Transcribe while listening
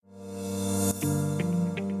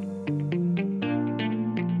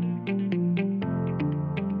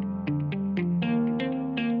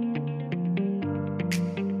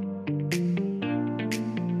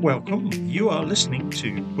Welcome. You are listening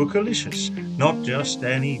to Bookalicious, not just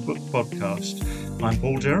any book podcast. I'm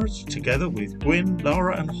Paul Jarrett, together with Gwyn,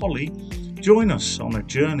 Lara and Holly. Join us on a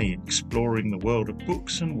journey exploring the world of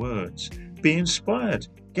books and words. Be inspired,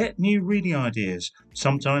 get new reading ideas,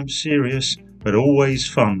 sometimes serious, but always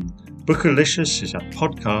fun. Bookalicious is a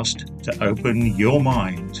podcast to open your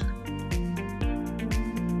mind.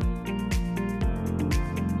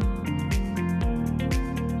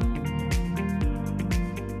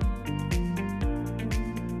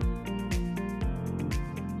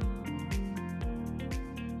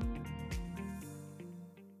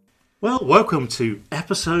 Well, welcome to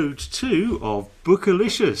episode 2 of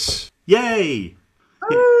Bookalicious. Yay!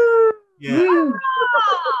 Yeah.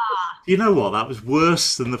 You know what? That was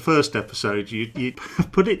worse than the first episode. You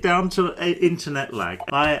put it down to internet lag.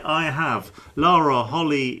 I have Lara,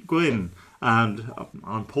 Holly, Gwyn, and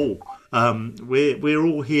I'm Paul. We're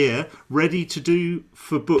all here, ready to do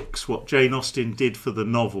for books what Jane Austen did for the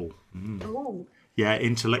novel. Yeah,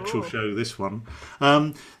 intellectual show, this one.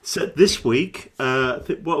 So this week,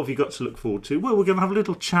 what have you got to look forward to? Well, we're going to have a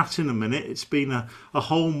little chat in a minute. It's been a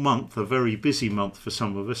whole month, a very busy month for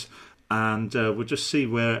some of us. And we'll just see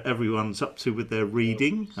where everyone's up to with their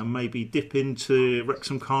reading and maybe dip into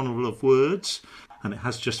Wrexham Carnival of Words. And it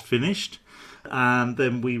has just finished. And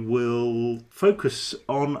then we will focus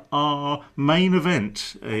on our main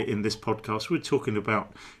event in this podcast. We're talking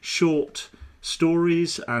about short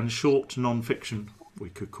stories and short non-fiction. We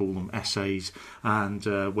could call them essays, and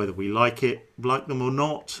whether we like them or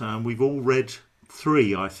not. We've all read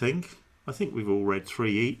 3, I think. I think we've all read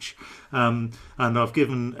 3 each. And I've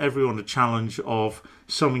given everyone a challenge of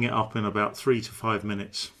summing it up in about 3 to 5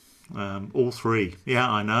 minutes. All 3. Yeah,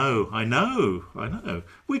 I know.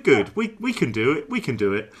 We're good. We can do it. We can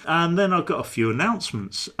do it. And then I've got a few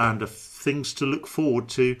announcements and things to look forward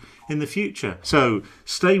to in the future. So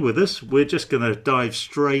stay with us. We're just going to dive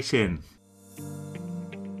straight in.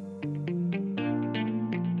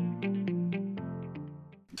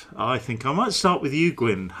 I think I might start with you,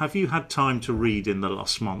 Gwyn. Have you had time to read in the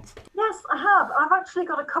last month? Yes, I have. I've actually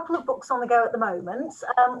got a couple of books on the go at the moment.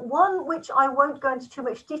 One which I won't go into too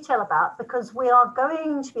much detail about because we are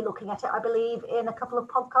going to be looking at it, I believe, in a couple of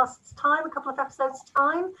podcasts' time, a couple of episodes'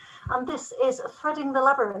 time. And this is Threading the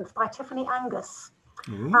Labyrinth by Tiffany Angus.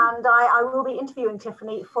 Ooh. And I will be interviewing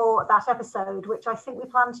Tiffany for that episode, which I think we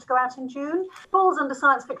planned to go out in June. Falls under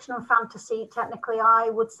science fiction and fantasy. Technically, I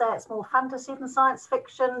would say it's more fantasy than science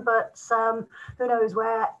fiction, but who knows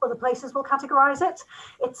where other places will categorise it.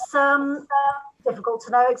 It's difficult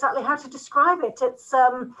to know exactly how to describe it.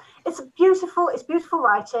 It's beautiful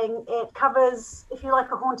writing. It covers, if you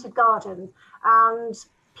like, a haunted garden and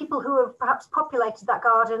people who have perhaps populated that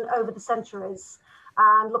garden over the centuries,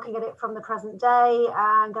 and looking at it from the present day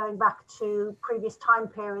and going back to previous time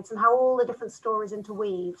periods and how all the different stories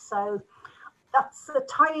interweave. So that's the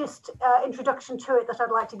tiniest introduction to it that I'd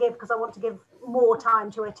like to give, because I want to give more time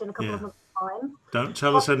to it in a couple of months' time. Don't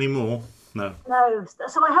tell us any more. No.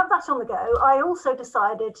 So I have that on the go. I also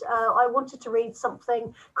decided I wanted to read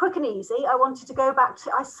something quick and easy. I wanted to go back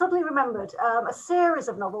to, I suddenly remembered a series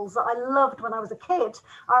of novels that I loved when I was a kid.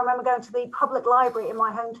 I remember going to the public library in my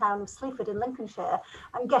hometown of Sleaford in Lincolnshire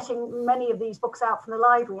and getting many of these books out from the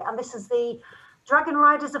library. And this is the Dragon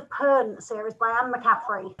Riders of Pern series by Anne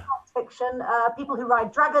McCaffrey. Fiction, people who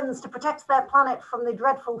ride dragons to protect their planet from the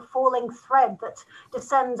dreadful falling thread that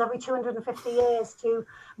descends every 250 years to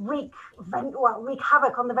wreak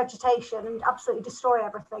havoc on the vegetation and absolutely destroy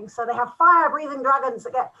everything. So they have fire-breathing dragons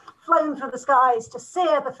that get flown through the skies to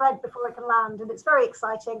sear the thread before it can land, and it's very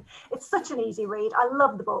exciting. It's such an easy read. I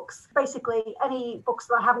love the books. Basically, any books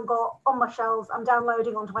that I haven't got on my shelves, I'm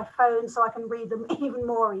downloading onto my phone so I can read them even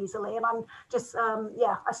more easily. And I'm just,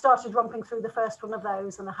 I started romping through the first one of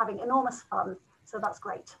those and having enormous fun. So that's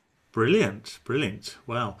great. Brilliant.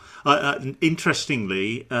 Wow.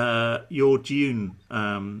 Interestingly, your Dune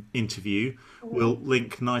interview will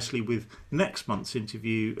link nicely with next month's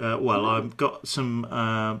interview. I've got some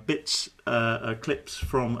clips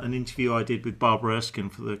from an interview I did with Barbara Erskine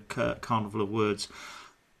for the Carnival of Words,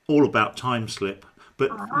 all about time slip.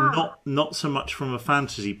 But not so much from a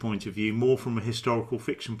fantasy point of view, more from a historical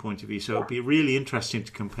fiction point of view. So it'll be really interesting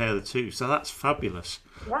to compare the two. So that's fabulous.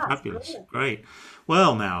 Yeah, fabulous. Great.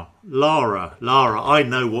 Well, now, Lara, I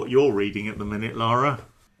know what you're reading at the minute, Lara.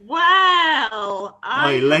 Well,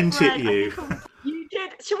 I lent it you. You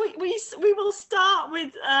did. So we will start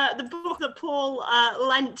with the book that Paul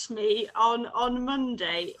lent me on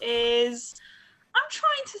Monday. Is I'm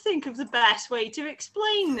trying to think of the best way to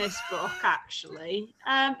explain this book. Actually,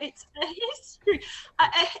 it's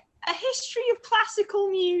a history of classical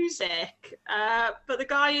music, but the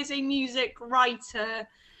guy is a music writer,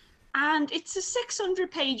 and it's a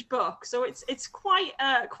 600-page book, so it's quite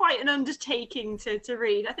an undertaking to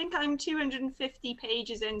read. I think I'm 250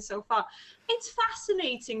 pages in so far. It's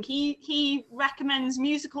fascinating. He recommends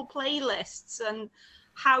musical playlists and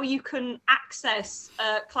how you can access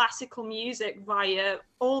classical music via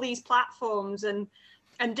all these platforms and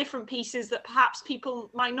different pieces that perhaps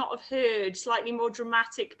people might not have heard, slightly more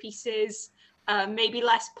dramatic pieces, maybe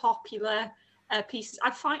less popular pieces.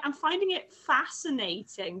 I'm finding it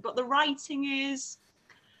fascinating, but the writing is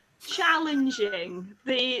challenging.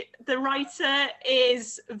 The writer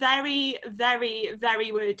is very, very,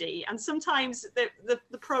 very wordy, and sometimes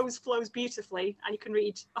the prose flows beautifully and you can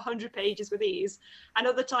read 100 pages with ease, and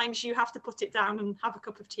other times you have to put it down and have a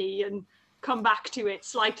cup of tea and come back to it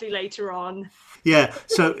slightly later on. Yeah,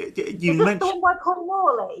 so you mentioned... the one by Paul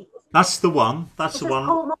Morley? That's the one. That's the one.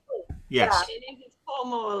 Paul Morley? Yes. Yeah. It's Paul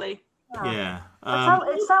Morley. Yeah.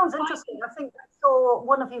 It sounds interesting. I think I saw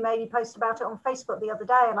one of you maybe post about it on Facebook the other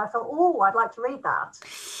day, and I thought, oh, I'd like to read that.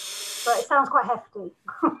 But it sounds quite hefty.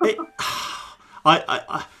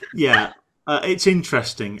 It's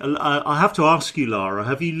interesting. I have to ask you, Lara,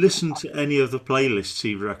 have you listened to any of the playlists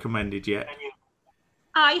he recommended yet?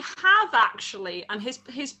 I have actually, and his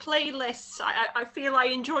playlists, I feel I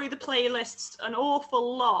enjoy the playlists an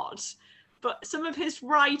awful lot, but some of his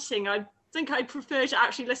writing, I think I'd prefer to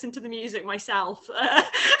actually listen to the music myself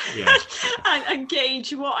and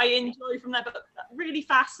gauge what I enjoy from there. But really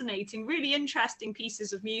fascinating, really interesting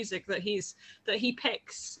pieces of music that he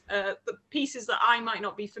picks, the pieces that I might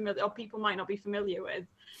not be familiar, or people might not be familiar with.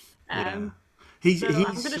 I'm going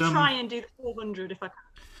to try and do the 400 if I can.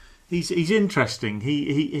 He's interesting.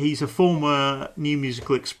 He's a former New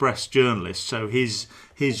Musical Express journalist, so his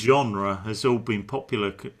genre has all been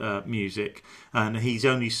popular music, and he's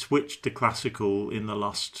only switched to classical in the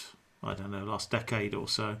last decade or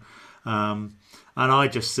so. And I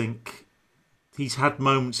just think he's had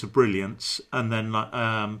moments of brilliance, and then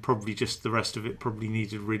probably just the rest of it probably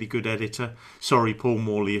needed a really good editor. Sorry, Paul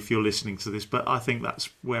Morley, if you're listening to this, but I think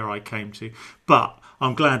that's where I came to. But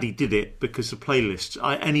I'm glad he did it, because the playlists,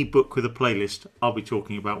 any book with a playlist, I'll be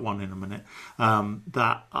talking about one in a minute,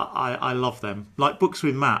 that I love them. Like books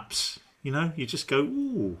with maps, you just go,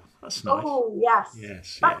 ooh, that's nice. Oh,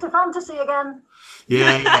 yes. Back to fantasy again.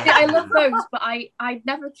 Yeah. I love those, but I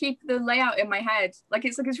never keep the layout in my head.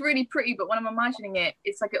 It's really pretty, but when I'm imagining it,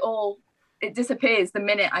 it's like it disappears the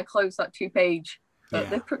minute I close that 2-page. But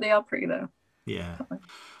they are pretty though. Yeah.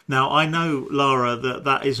 Now, I know, Lara,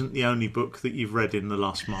 that isn't the only book that you've read in the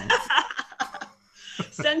last month.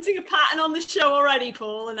 Sensing a pattern on the show already,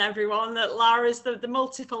 Paul, and everyone, that Lara's the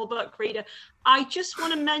multiple book reader. I just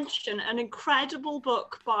want to mention an incredible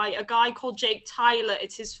book by a guy called Jake Tyler.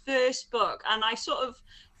 It's his first book, and I sort of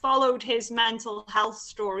followed his mental health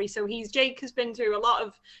story. So Jake has been through a lot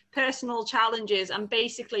of personal challenges and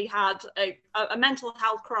basically had a mental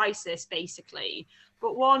health crisis, basically.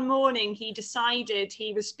 But one morning he decided,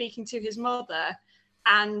 he was speaking to his mother,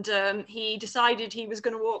 and he decided he was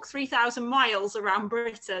going to walk 3,000 miles around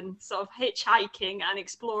Britain, sort of hitchhiking and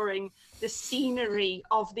exploring the scenery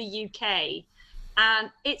of the UK. And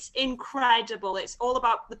it's incredible. It's all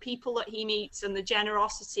about the people that he meets and the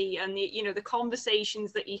generosity and the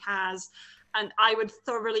conversations that he has. And I would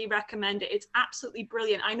thoroughly recommend it. It's absolutely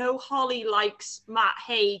brilliant. I know Holly likes Matt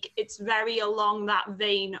Haig. It's very along that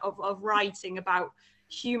vein of writing about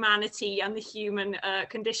humanity and the human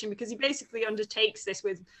condition, because he basically undertakes this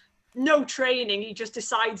with no training. He just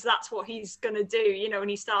decides that's what he's going to do, and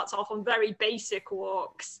he starts off on very basic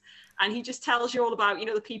walks, and he just tells you all about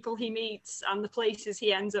the people he meets and the places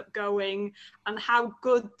he ends up going, and how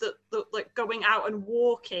good that like going out and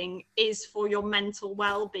walking is for your mental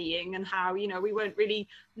well-being, and how we weren't really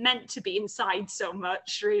meant to be inside so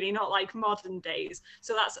much, really, not like modern days.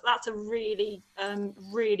 So that's a really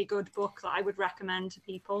really good book that I would recommend to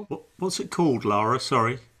people. What's it called, Lara?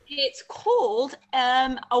 Sorry. It's called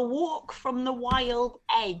A Walk from the Wild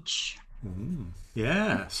Edge.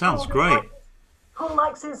 Yeah, sounds great. Paul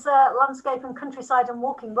likes his landscape and countryside and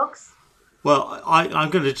walking books. Well, I'm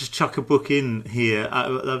going to just chuck a book in here,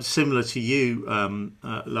 similar to you,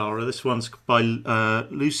 Lara. This one's by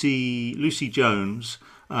Lucy Jones,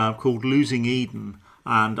 called Losing Eden.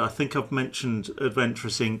 And I think I've mentioned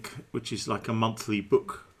Adventurous Inc., which is like a monthly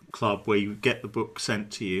book club where you get the book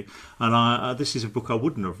sent to you. And this is a book I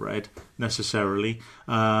wouldn't have read necessarily.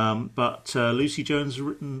 But Lucy Jones has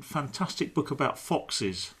written a fantastic book about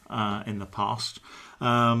foxes in the past.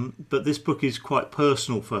 But this book is quite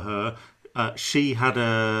personal for her. She's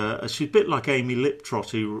a bit like Amy Liptrot,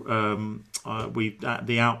 who we at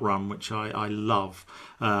the Outrun, which I love.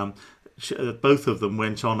 Both of them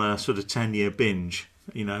went on a sort of 10-year binge.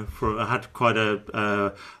 Had quite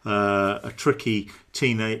a tricky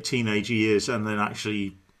teenage years, and then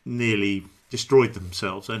actually nearly destroyed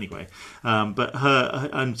themselves anyway. But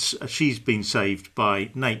she's been saved by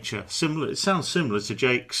nature. It sounds similar to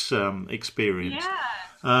Jake's experience.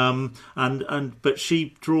 Yeah. But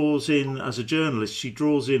she draws in, as a journalist, she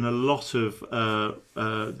draws in a lot of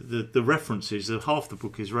the references. Half the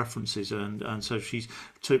book is references, and so she's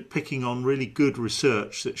picking on really good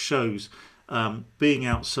research that shows being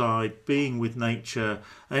outside, being with nature,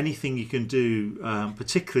 anything you can do,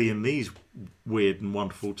 particularly in these weird and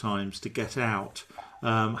wonderful times, to get out,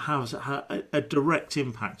 has a direct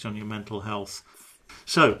impact on your mental health.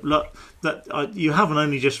 So, look, you haven't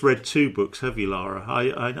only just read 2 books, have you, Lara?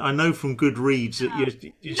 I know from Goodreads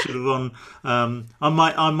that you're sort of on.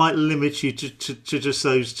 I might limit you to just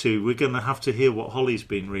those 2. We're going to have to hear what Holly's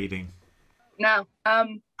been reading. No.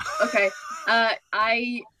 Okay.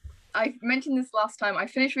 I mentioned this last time. I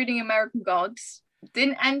finished reading American Gods.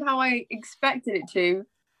 Didn't end how I expected it to,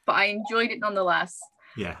 but I enjoyed it nonetheless.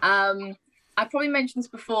 Yeah. I probably mentioned this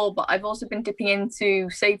before, but I've also been dipping into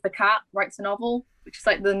Save the Cat writes a novel, which is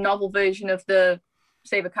like the novel version of the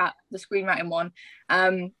Save a Cat, the screenwriting one.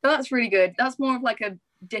 But that's really good. That's more of like a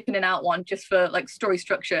dip in and out one, just for like story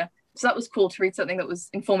structure. So that was cool to read something that was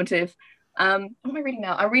informative. What am I reading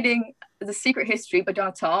now? I'm reading The Secret History by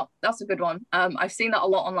Donna Tartt. That's a good one. I've seen that a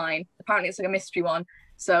lot online. Apparently it's like a mystery one,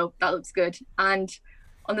 so that looks good. And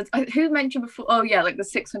on the who mentioned before? Oh yeah, like the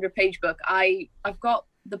 600-page book. I've got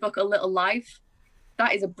the book A Little Life.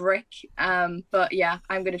 That is a brick. But yeah,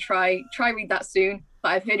 I'm gonna try read that soon.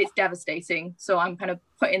 But I've heard it's devastating, so I'm kind of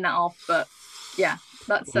putting that off. But yeah,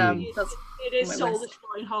 that's it is soul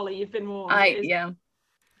destroying, Holly. You've been warned. Yeah.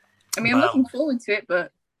 I mean, I'm looking forward to it,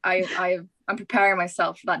 but I'm preparing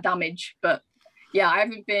myself for that damage. But yeah,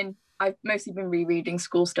 I've mostly been rereading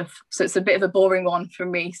school stuff, so it's a bit of a boring one for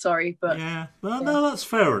me, sorry, but no, that's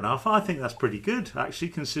fair enough. I think that's pretty good, actually,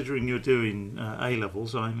 considering you're doing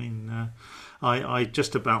A-levels. I mean, I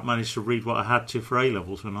just about managed to read what I had to for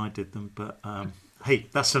A-levels when I did them, but hey,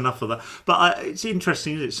 that's enough of that. But it's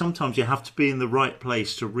interesting, isn't it? Sometimes you have to be in the right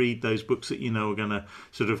place to read those books that you know are going to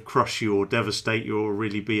sort of crush you or devastate you or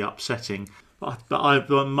really be upsetting. But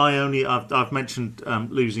I've mentioned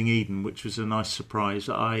Losing Eden, which was a nice surprise.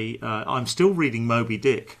 I'm still reading Moby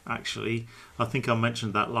Dick, actually. I think I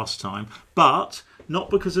mentioned that last time, but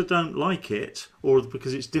not because I don't like it or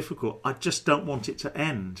because it's difficult. I just don't want it to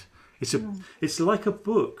end. It's like a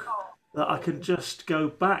book that I can just go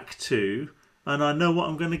back to, and I know what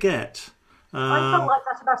I'm going to get. I felt like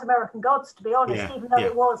that about American Gods, to be honest, even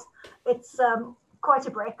though it's quite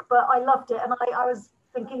a brick, but I loved it, and I was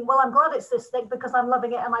thinking, well, I'm glad it's this thick because I'm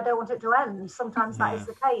loving it and I don't want it to end. Sometimes that is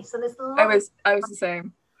the case, and it's lovely. I was the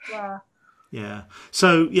same. Yeah.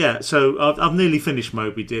 So I've nearly finished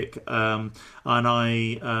Moby Dick, and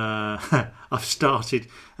I've started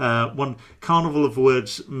one. Carnival of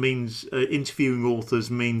Words means interviewing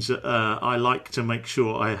authors means I like to make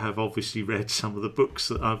sure I have obviously read some of the books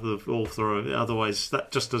that I've the author. Otherwise,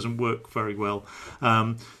 that just doesn't work very well.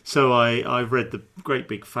 So I read the great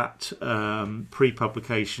big fat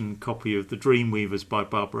pre-publication copy of The Dreamweavers by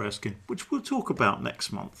Barbara Erskine, which we'll talk about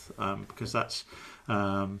next month because that's.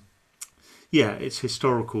 It's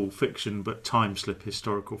historical fiction, but time-slip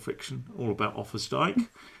historical fiction, all about Offa's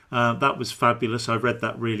That was fabulous. I read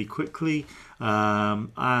that really quickly.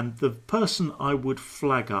 And the person I would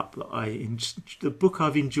flag up, the book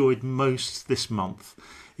I've enjoyed most this month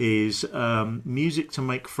is Music to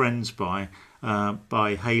Make Friends by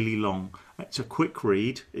Hayley Long. It's a quick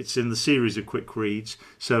read. It's in the series of quick reads,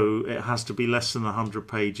 so it has to be less than 100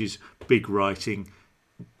 pages, big writing,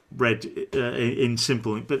 read in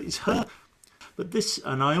simple. But it's her... But this,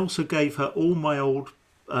 and I also gave her all my old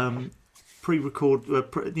pre-record,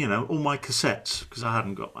 all my cassettes because I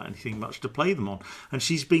hadn't got anything much to play them on. And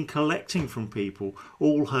she's been collecting from people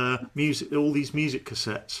all her music, all these music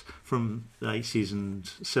cassettes from the 80s and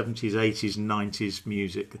 70s, 80s and 90s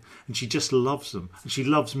music. And she just loves them. And she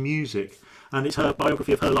loves music. And it's her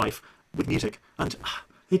biography of her life with music. And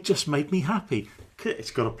it just made me happy.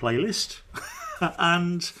 It's got a playlist.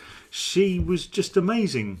 And she was just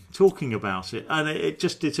amazing talking about it, and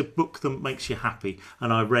it's a book that makes you happy.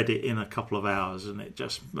 And I read it in a couple of hours, and it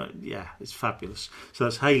just it's fabulous. So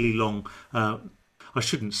that's Hayley Long. I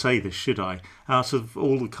shouldn't say this, should I? Out of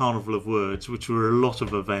all the Carnival of Words, which were a lot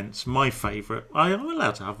of events, my favourite, I am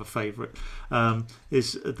allowed to have a favourite,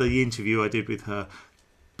 is the interview I did with her.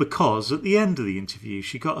 because at the end of the interview,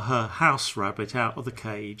 she got her house rabbit out of the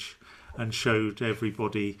cage and showed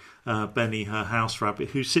everybody Benny, her house rabbit,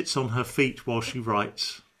 who sits on her feet while she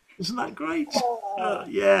writes. Isn't that great?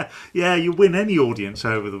 Yeah, you win any audience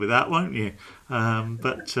over with that, won't you? Yeah.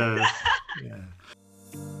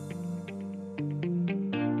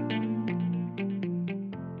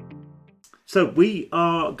 So we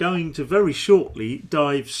are going to very shortly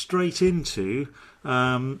dive straight into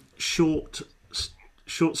short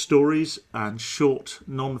stories and short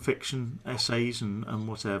non-fiction essays and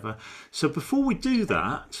whatever. So before we do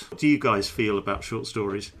that, what do you guys feel about short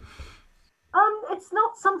stories? It's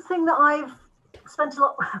not something that I've spent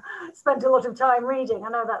a lot of time reading. I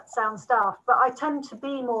know that sounds daft, but I tend to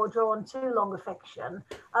be more drawn to longer fiction.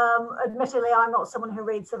 Admittedly, I'm not someone who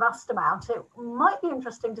reads a vast amount. It might be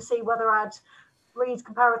interesting to see whether I'd read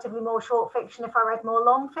comparatively more short fiction if I read more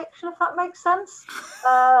long fiction, if that makes sense.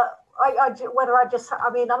 I'm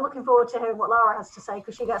looking forward to hearing what Lara has to say,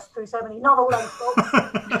 because she gets through so many novel length books.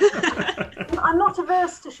 I'm not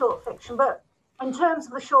averse to short fiction, but in terms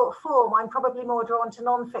of the short form, I'm probably more drawn to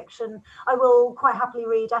non-fiction. I will quite happily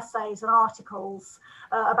read essays and articles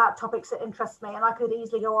about topics that interest me, and I could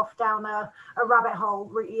easily go off down a rabbit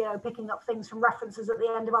hole, picking up things from references at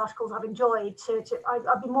the end of articles I've enjoyed.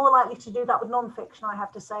 I'd be more likely to do that with non-fiction, I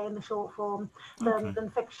have to say, in the short form than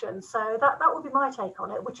fiction. So that would be my take on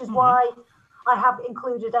it, which is why I have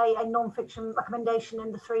included a non-fiction recommendation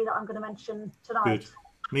in the 3 that I'm going to mention tonight. Good.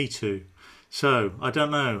 Me too. So, I don't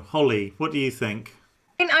know. Holly, what do you think?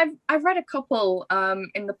 I've read a couple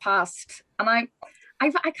in the past, and I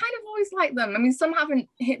kind of always like them. I mean, some haven't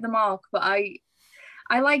hit the mark, but I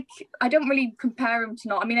don't really compare them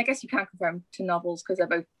to I mean, I guess you can compare them to novels because they're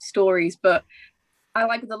both stories, but I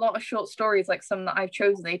like a lot of short stories, like some that I've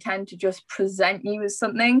chosen. They tend to just present you as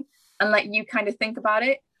something and let you kind of think about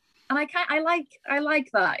it. And I like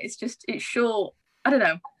that. It's short. I don't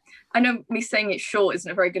know. I know me saying it's short isn't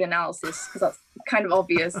a very good analysis because that's kind of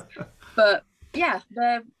obvious, but yeah,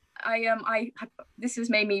 this has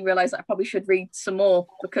made me realize that I probably should read some more,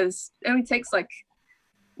 because it only takes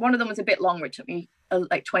one of them was a bit longer. It took me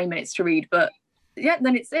 20 minutes to read, but yeah,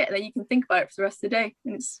 then it's it. And then you can think about it for the rest of the day,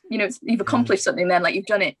 and it's you've accomplished something. Then you've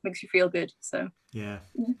done it, makes you feel good. So yeah,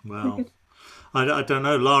 well. I don't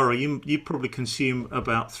know, Lara, you probably consume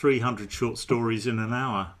about 300 short stories in an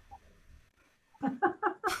hour.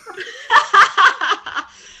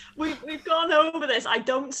 We've gone over this. I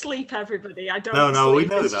don't sleep, everybody. I don't. No, sleep.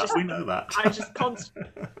 we know that. We know that. I just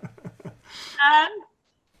constantly.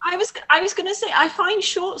 I was going to say, I find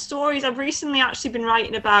short stories. I've recently actually been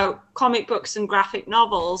writing about comic books and graphic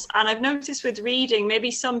novels, and I've noticed with reading,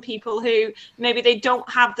 maybe some people who maybe they don't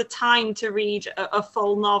have the time to read a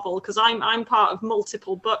full novel, because I'm part of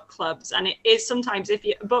multiple book clubs, and it is sometimes if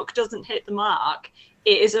a book doesn't hit the mark,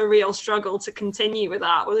 it is a real struggle to continue with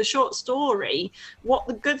that. With a short story, what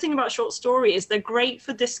the good thing about short story is they're great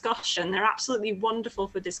for discussion. They're absolutely wonderful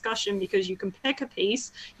for discussion, because you can pick a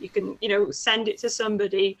piece, you can, send it to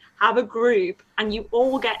somebody, have a group, and you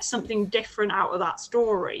all get something different out of that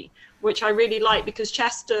story, which I really like, because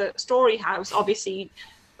Chester Story House, obviously,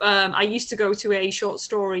 I used to go to a short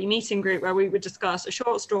story meeting group where we would discuss a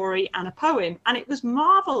short story and a poem, and it was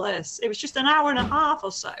marvelous. It was just an hour and a half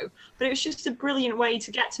or so, but it was just a brilliant way to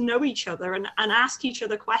get to know each other and ask each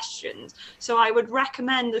other questions. So I would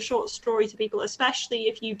recommend the short story to people, especially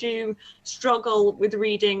if you do struggle with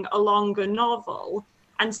reading a longer novel,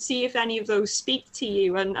 and see if any of those speak to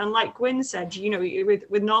you. And like Gwyn said,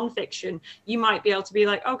 with nonfiction, you might be able to be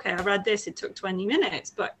like, okay, I read this, it took 20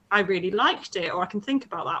 minutes, but I really liked it, or I can think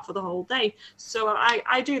about that for the whole day. So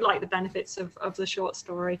I do like the benefits of the short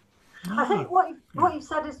story. I think what you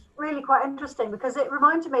said is really quite interesting, because it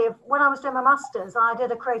reminded me of when I was doing my master's. I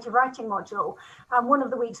did a creative writing module, and one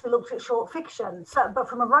of the weeks we looked at short fiction, but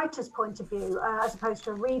from a writer's point of view, as opposed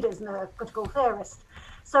to a reader's and a critical theorist.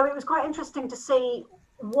 So it was quite interesting to see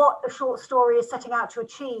what a short story is setting out to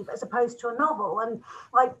achieve as opposed to a novel. And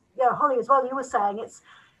Holly as well, you were saying,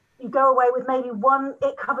 you go away with maybe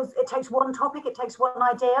it takes one topic, it takes one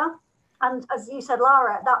idea, and as you said,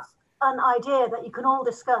 Lara, that's an idea that you can all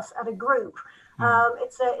discuss at a group.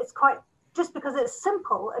 It's quite, just because it's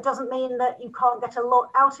simple, it doesn't mean that you can't get a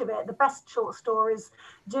lot out of it. The best short stories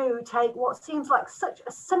do take what seems like such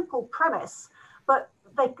a simple premise, but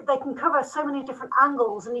they can cover so many different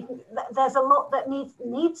angles, and there's a lot that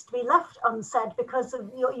needs to be left unsaid because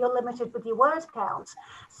you're limited with your word count.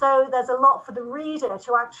 So there's a lot for the reader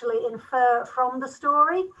to actually infer from the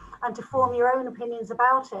story and to form your own opinions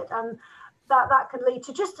about it, and that can lead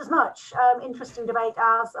to just as much interesting debate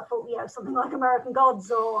as something like American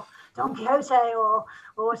Gods or Don Quixote or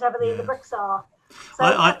whatever the bricks are.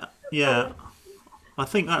 So Yeah, I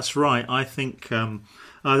think that's right. I think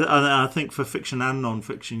I think for fiction and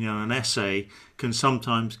non-fiction, an essay can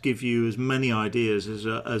sometimes give you as many ideas as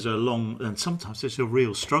a long, and sometimes it's a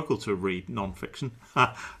real struggle to read non-fiction.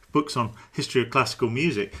 Books on history of classical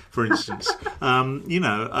music, for instance,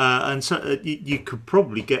 and so you could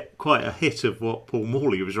probably get quite a hit of what Paul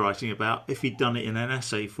Morley was writing about if he'd done it in an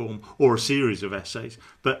essay form or a series of essays.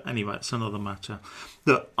 But anyway, it's another matter.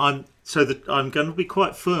 Look, I'm going to be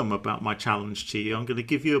quite firm about my challenge to you. I'm going to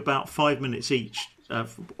give you about 5 minutes each.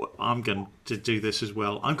 I'm going to do this as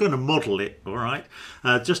well. I'm going to model it, all right,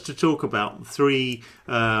 just to talk about 3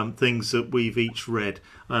 things that we've each read.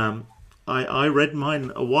 I read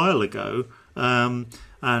mine a while ago, and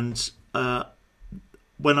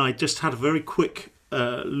when I just had a very quick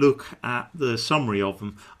look at the summary of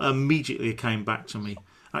them, immediately it came back to me.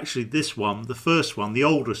 Actually, this one, the first one, the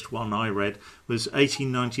oldest one I read, was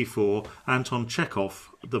 1894, Anton Chekhov,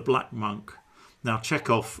 The Black Monk. Now,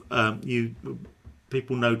 Chekhov,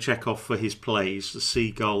 people know Chekhov for his plays, The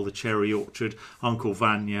Seagull, The Cherry Orchard, Uncle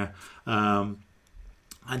Vanya. And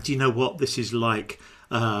do you know what this is like?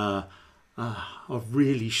 A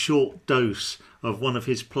really short dose of one of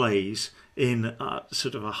his plays in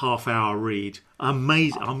sort of a half-hour read.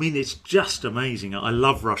 Amazing. I mean, it's just amazing. I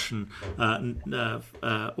love Russian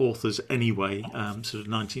authors anyway, sort of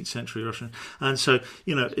 19th century Russian. And so,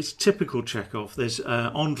 it's typical Chekhov. There's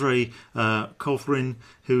Andrei Kovrin,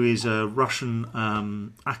 who is a Russian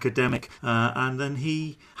academic, and then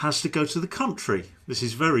he has to go to the country. This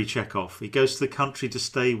is very Chekhov. He goes to the country to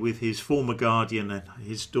stay with his former guardian and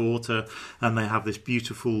his daughter, and they have this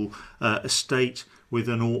beautiful estate with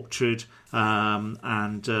an orchard,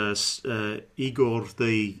 and Igor,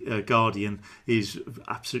 the guardian, is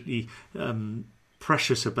absolutely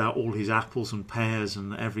precious about all his apples and pears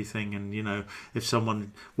and everything. And if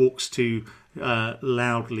someone walks too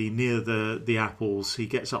loudly near the apples, he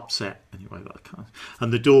gets upset. Anyway, that kind of.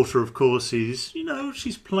 And the daughter, of course, is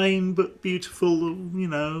she's plain but beautiful.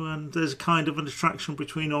 And there's kind of an attraction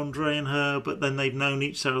between Andrei and her, but then they've known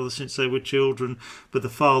each other since they were children. But the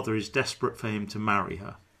father is desperate for him to marry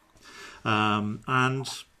her, and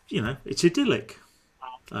it's idyllic.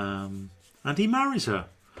 And he marries her,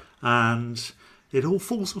 and it all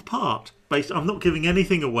falls apart. I'm not giving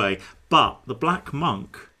anything away, but the Black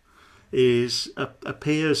Monk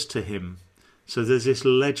appears to him. So there's this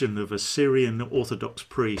legend of a Syrian Orthodox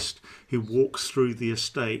priest who walks through the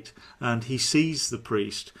estate, and he sees the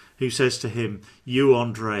priest, who says to him, "You,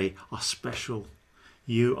 Andrei, are special.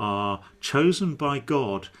 You are chosen by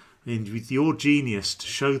God with your genius to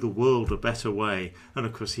show the world a better way." And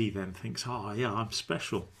of course he then thinks, "Oh yeah, I'm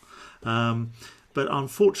special." But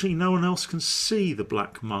unfortunately, no one else can see the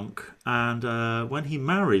Black Monk. And when he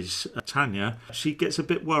marries Tanya, she gets a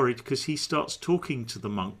bit worried because he starts talking to the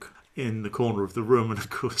monk in the corner of the room. And of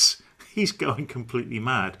course, he's going completely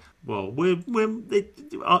mad. Well,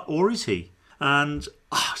 or is he? And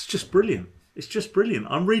it's just brilliant. It's just brilliant.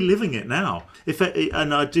 I'm reliving it now. If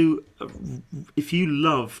you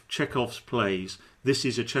love Chekhov's plays, this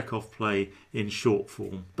is a Chekhov play in short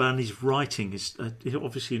form. And his writing is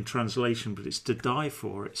obviously in translation, but it's to die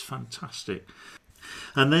for. It's fantastic.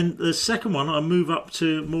 And then the second one, I move up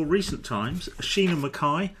to more recent times. Sheena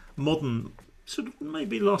Mackay, modern, sort of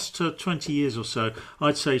maybe last 20 years or so.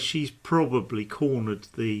 I'd say she's probably cornered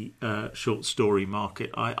the short story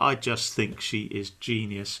market. I just think she is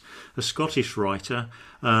genius. A Scottish writer,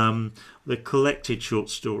 the collected short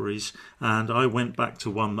stories, and I went back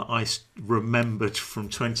to one that I remembered from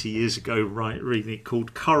 20 years ago, reading it,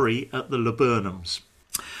 called Curry at the Laburnums.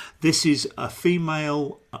 This is a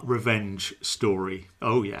female revenge story.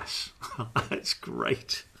 Oh yes, it's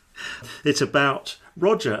great. It's about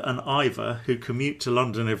Roger and Ivor, who commute to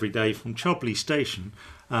London every day from Chubley Station,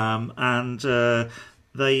 and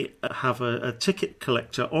they have a ticket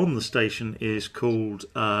collector on the station is called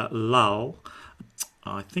Lal.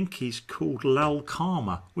 I think he's called Lal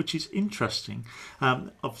Karma, which is interesting,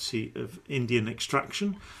 obviously of Indian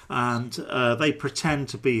extraction, and they pretend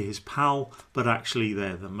to be his pal, but actually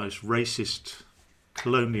they're the most racist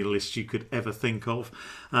colonialists you could ever think of.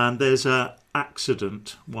 And there's a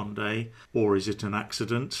accident one day, or is it an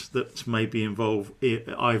accident that maybe involve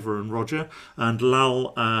Ivor and Roger, and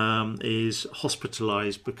Lal is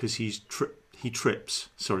hospitalised because he trips.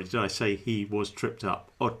 Sorry, did I say he was tripped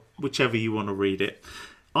up? Or whichever you want to read it.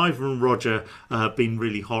 Ivor and Roger have been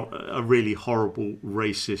really horrible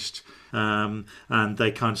racist, and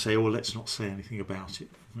they kind of say, "Oh, let's not say anything about it."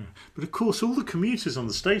 Yeah. But of course, all the commuters on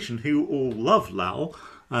the station, who all love Lal,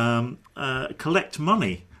 collect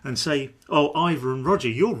money and say, "Oh, Ivor and Roger,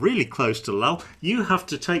 you're really close to Lal. You have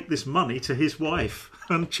to take this money to his wife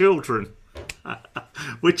and children."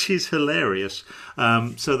 Which is hilarious.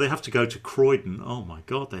 So they have to go to Croydon. Oh my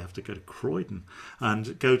God, they have to go to Croydon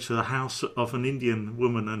and go to the house of an Indian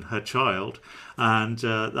woman and her child. And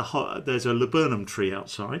there's a laburnum tree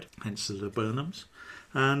outside, hence the laburnums.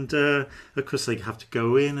 And of course they have to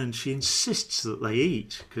go in, and she insists that they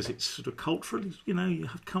eat because it's sort of culturally, you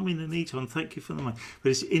have to come in and eat and thank you for the money. But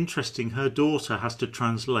it's interesting, her daughter has to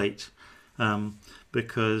translate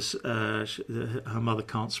because her mother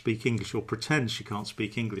can't speak English, or pretends she can't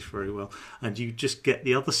speak English very well. And you just get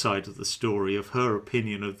the other side of the story of her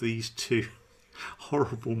opinion of these two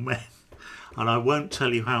horrible men. And I won't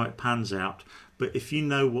tell you how it pans out, but if you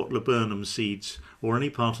know what laburnum seeds or any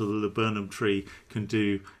part of the laburnum tree can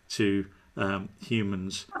do to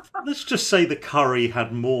humans, let's just say the curry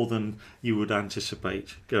had more than you would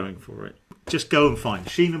anticipate going for it. Just go and find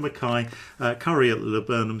Sheena Mackay, Curry at the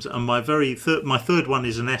Laburnums, and my third one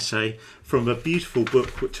is an essay from a beautiful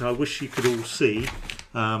book which I wish you could all see.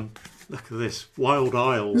 Look at this, Wild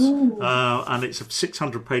Isles, and it's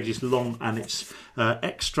 600 pages long, and it's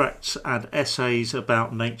extracts and essays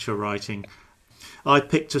about nature writing. I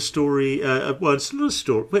picked a story. Well, it's not a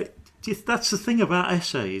story, but that's the thing about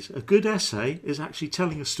essays. A good essay is actually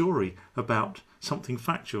telling a story about something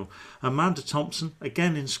factual. Amanda Thompson,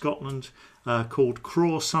 again in Scotland, called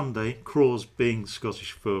Craw Sunday, craws being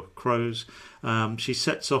Scottish for crows. She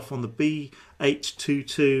sets off on the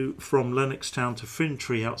B822 from Lennoxtown to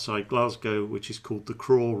Fintry outside Glasgow, which is called the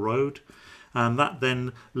Craw Road. And that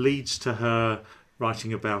then leads to her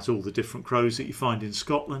writing about all the different crows that you find in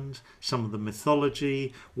Scotland, some of the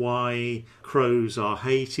mythology, why crows are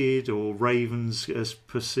hated, or ravens as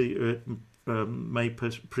may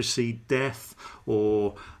precede death,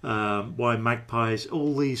 or why magpies,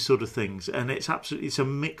 all these sort of things. And it's a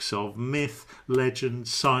mix of myth, legend,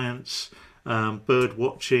 science, bird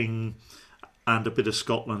watching, and a bit of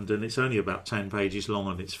Scotland. And it's only about 10 pages long,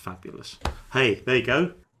 and it's fabulous. Hey, there you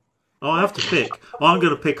go. Oh, I have to pick. Well, I'm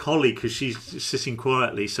going to pick Holly because she's sitting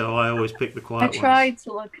quietly, so I always pick the quiet ones. I tried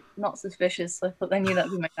to look not suspicious, but I knew that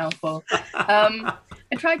would be my downfall. I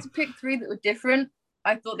tried to pick 3 that were different.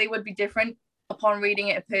 I thought they would be different. Upon reading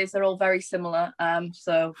it, appears they're all very similar.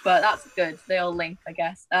 But that's good. They all link, I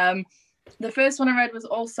guess. The first one I read was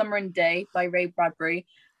All Summer and Day by Ray Bradbury.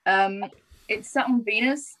 It's set on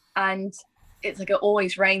Venus, and it's like it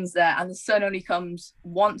always rains there, and the sun only comes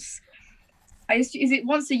once. Is it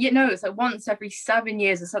once a year? No, it's like once every 7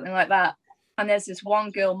 years or something like that. And there's this one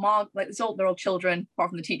girl, they're all children,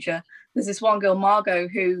 apart from the teacher. There's this one girl, Margot,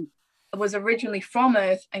 who was originally from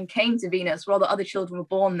Earth and came to Venus, where all the other children were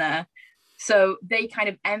born there. So they kind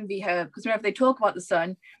of envy her, because whenever they talk about the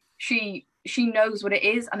sun, she knows what it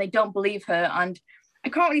is, and they don't believe her. And I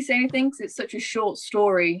can't really say anything because it's such a short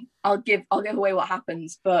story. I'll give away what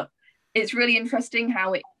happens, but it's really interesting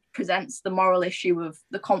how it presents the moral issue of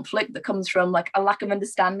the conflict that comes from like a lack of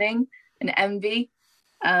understanding and envy.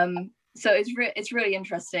 So it's really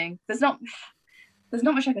interesting. There's not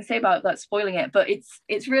much I can say about that, spoiling it, but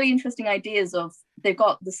it's really interesting ideas of, they've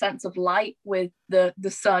got the sense of light with the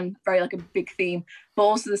sun, very like a big theme, but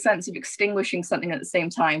also the sense of extinguishing something at the same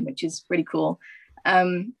time, which is pretty cool.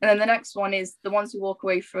 And then the next one is The Ones Who Walk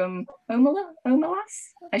Away from Omelas.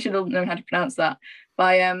 I should have known how to pronounce that,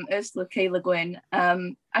 by Ursula K. Le Guin.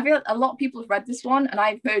 I feel like a lot of people have read this one, and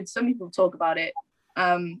I've heard some people talk about it.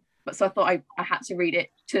 But so I thought I had to read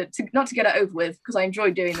it to not to get it over with, because I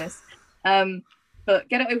enjoy doing this. But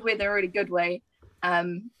get it over with in a really good way.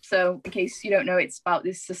 So in case you don't know, it's about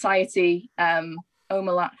this society,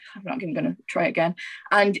 Omelat. I'm not even going to try again.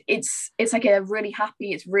 And it's like a really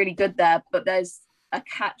happy, it's really good there, but there's a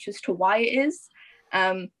catch as to why it is,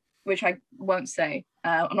 which I won't say.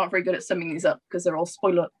 I'm not very good at summing these up because they're all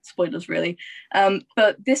spoilers really.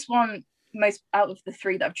 But this one, most out of the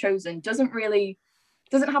 3 that I've chosen, doesn't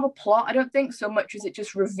have a plot, I don't think, so much as it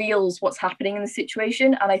just reveals what's happening in the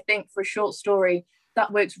situation. And I think for a short story,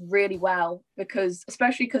 that works really well, because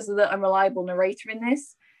especially because of the unreliable narrator in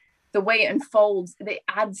this, the way it unfolds, it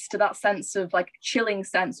adds to that sense of like chilling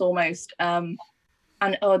sense almost. And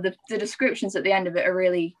the descriptions at the end of it are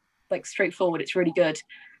really like straightforward. It's really good.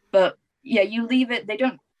 But yeah, you leave it,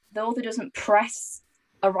 the author doesn't press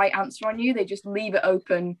a right answer on you. They just leave it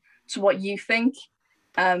open to what you think.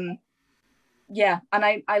 Yeah,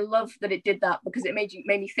 and I love that it did that, because it made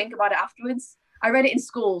me think about it afterwards. I read it in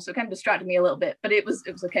school, so it kind of distracted me a little bit, but it was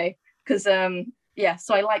okay, because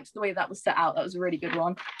so I liked the way that was set out. That was a really good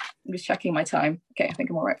one. I'm just checking my time. Okay, I think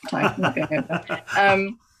I'm all right for time. I'm not going over.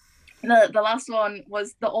 The last one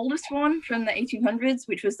was the oldest one from the 1800s,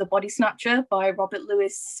 which was The Body Snatcher by Robert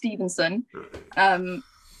Louis Stevenson. And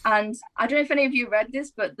I don't know if any of you read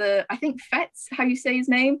this, but I think Fetz, how you say his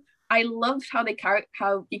name, I loved how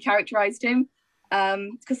how he characterized him.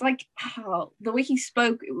 Because the way he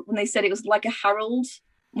spoke when they said it was like a herald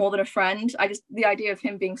more than a friend. The idea of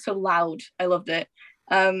him being so loud, I loved it.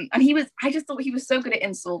 And I just thought he was so good at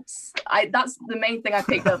insults. That's the main thing I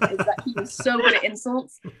picked up, is that he was so good at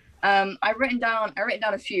insults. I written down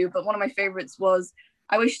a few, but one of my favorites was,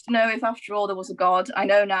 I wish to know if after all there was a God. I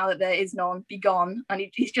know now that there is none. Be gone. And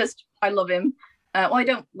he's just, I love him. Well, I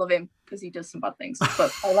don't love him because he does some bad things,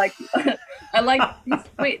 but I like his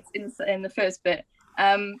wits in the first bit.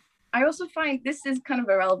 I also find this is kind of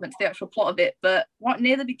irrelevant to the actual plot of it, but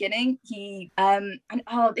near the beginning,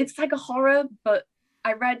 it's like a horror, but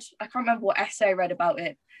I can't remember what essay I read about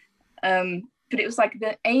it. But it was like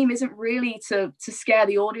the aim isn't really to scare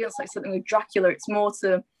the audience like something with Dracula. It's more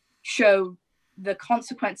to show the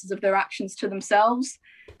consequences of their actions to themselves.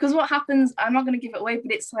 Because what happens, I'm not going to give it away,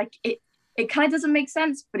 but it's like it kind of doesn't make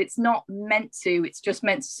sense, but it's not meant to. It's just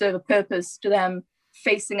meant to serve a purpose to them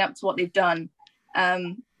facing up to what they've done.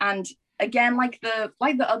 And again, like the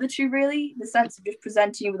other two, really, the sense of just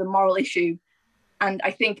presenting you with a moral issue. And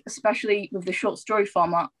I think especially with the short story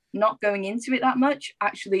format, not going into it that much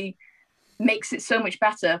actually makes it so much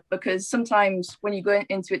better, because sometimes when you go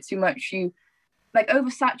into it too much, you like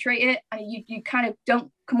oversaturate it and you kind of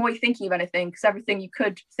don't come away thinking of anything, because everything you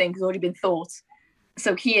could think has already been thought.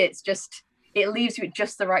 So here it leaves you at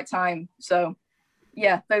just the right time. So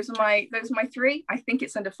yeah, those are my three. I think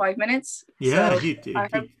it's under 5 minutes. Yeah, so I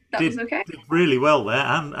hope that was okay. Did really well there,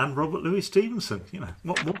 and Robert Louis Stevenson. You know,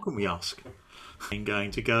 what more can we ask? I'm going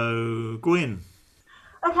to go Gwyn.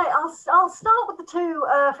 Okay, I'll start with the two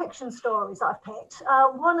fiction stories I've picked,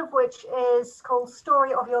 one of which is called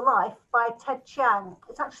Story of Your Life by Ted Chiang.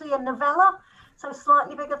 It's actually a novella, so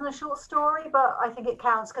slightly bigger than a short story, but I think it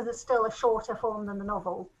counts because it's still a shorter form than the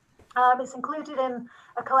novel. It's included in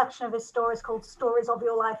a collection of his stories called Stories of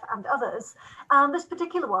Your Life and Others. This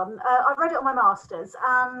particular one, I read it on my master's,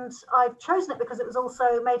 and I've chosen it because it was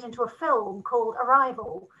also made into a film called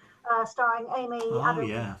Arrival, starring Amy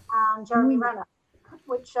Adams and Jeremy Renner,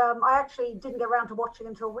 which I actually didn't get around to watching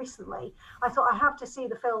until recently. I thought I have to see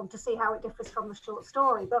the film to see how it differs from the short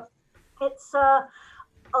story, but it's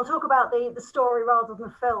I'll talk about the story rather than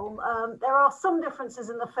the film. There are some differences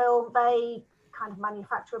in the film. They kind of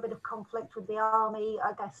manufacture a bit of conflict with the army.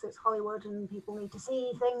 I guess it's Hollywood and people need to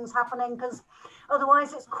see things happening, because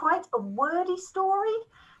otherwise it's quite a wordy story.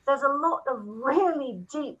 There's a lot of really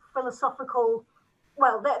deep philosophical,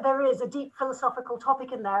 well, there is a deep philosophical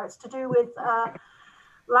topic in there. It's to do with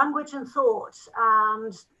language and thought,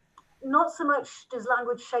 and not so much does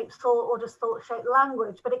language shape thought or does thought shape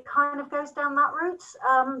language, but it kind of goes down that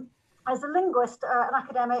route. As a linguist, an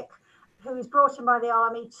academic who is brought in by the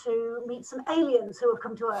army to meet some aliens who have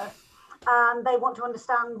come to Earth, and they want to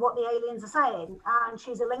understand what the aliens are saying, and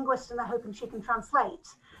she's a linguist and they're hoping she can translate.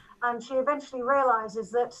 And she eventually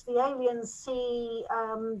realizes that the aliens see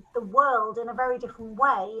the world in a very different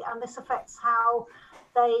way, and this affects how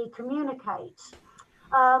they communicate.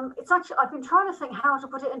 It's actually, I've been trying to think how to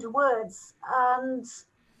put it into words and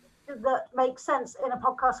that makes sense in a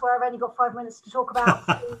podcast where I've only got 5 minutes to talk about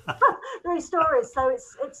three stories, so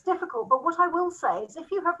it's difficult. But what I will say is, if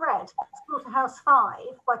you have read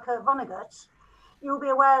Slaughterhouse-Five by Kurt Vonnegut, you'll be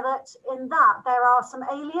aware that in that there are some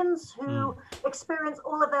aliens who experience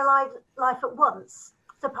all of their life at once.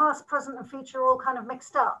 So past, present, and future are all kind of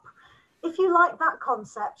mixed up. If you like that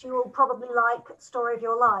concept, you will probably like Story of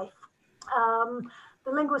Your Life.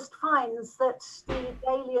 The linguist finds that the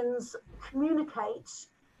aliens communicate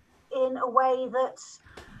in a way that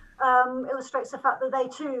illustrates the fact that they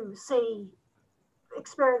too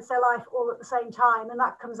experience their life all at the same time, and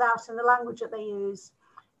that comes out in the language that they use.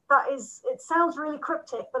 It sounds really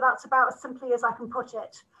cryptic, but that's about as simply as I can put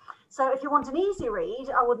it. So if you want an easy read,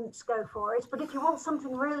 I wouldn't go for it, but if you want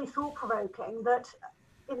something really thought-provoking that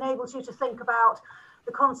enables you to think about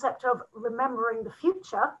the concept of remembering the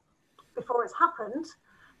future before it's happened,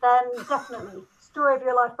 then definitely Story of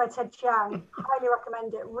Your Life by Ted Chiang. Highly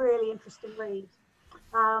recommend it. Really interesting read.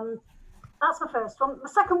 That's the first one. The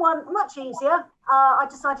second one, much easier. I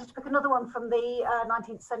decided to pick another one from the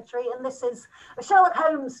 19th century, and this is a Sherlock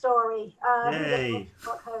Holmes story. Yay.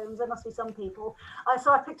 Sherlock Holmes, there must be some people.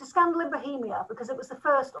 So I picked A Scandal in Bohemia because it was the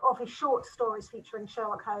first of his short stories featuring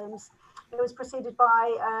Sherlock Holmes. It was preceded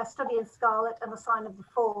by Study in Scarlet and The Sign of the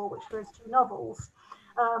Four, which were his two novels.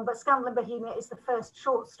 But Scandal in Bohemia is the first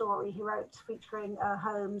short story he wrote featuring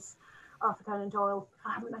Holmes. Arthur Conan Doyle,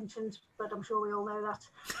 I haven't mentioned, but I'm sure we all know that.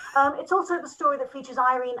 It's also the story that features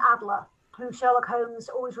Irene Adler, who Sherlock Holmes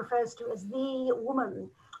always refers to as the woman,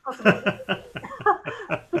 possibly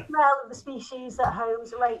the female of the species that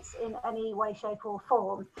Holmes rates in any way, shape, or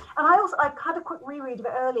form. And I had a quick reread of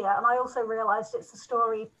it earlier, and I also realised it's a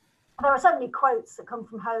story. There are so many quotes that come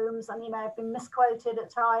from Holmes, and he may have been misquoted at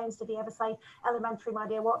times. Did he ever say elementary, my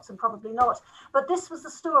dear Watson? Probably not. But this was the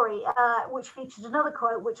story which featured another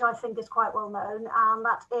quote, which I think is quite well known, and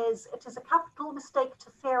that is, "It is a capital mistake to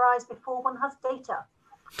theorise before one has data."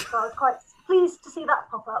 So I was quite pleased to see that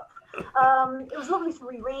pop up. It was lovely to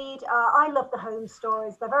reread. I love the Holmes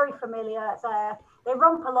stories. They're very familiar. They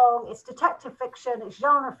romp along. It's detective fiction. It's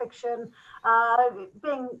genre fiction.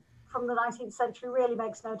 Being from the 19th century really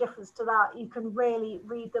makes no difference to that. You can really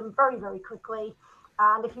read them very, very quickly.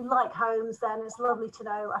 And if you like Holmes, then it's lovely to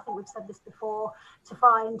know, I think we've said this before, to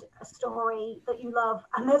find a story that you love.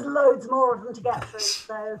 And there's loads more of them to get through.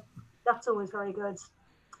 So that's always very good.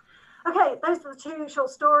 Okay, those are the two short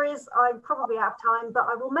stories. I'm probably out of time, but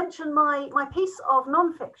I will mention my piece of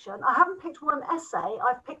non-fiction. I haven't picked one essay.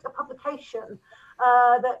 I've picked a publication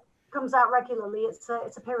that comes out regularly. It's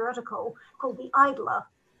a periodical called The Idler,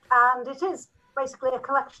 and it is basically a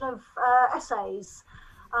collection of essays.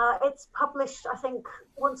 It's published, I think,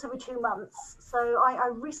 once every 2 months. So I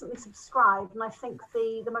recently subscribed, and I think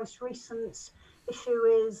the most recent issue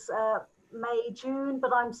is May, June,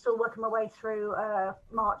 but I'm still working my way through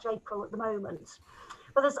March, April at the moment.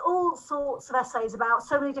 But there's all sorts of essays about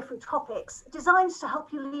so many different topics designed to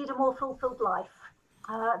help you lead a more fulfilled life.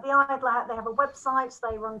 The Idler, they have a website,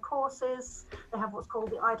 they run courses, they have what's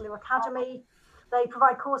called the Idler Academy. They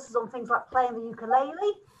provide courses on things like playing the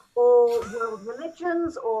ukulele, or world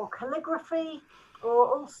religions, or calligraphy, or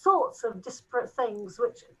all sorts of disparate things,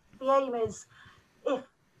 which the aim is, if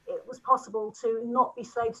it was possible, to not be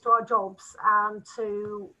slaves to our jobs and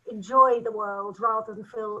to enjoy the world rather than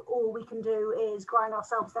feel all we can do is grind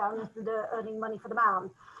ourselves down into the earning money for the man.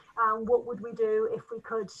 And what would we do if we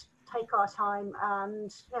could take our time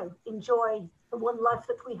and enjoy the one life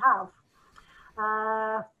that we have?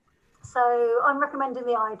 So I'm recommending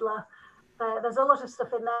The Idler. There's a lot of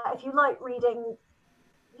stuff in there. If you like reading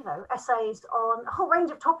essays on a whole range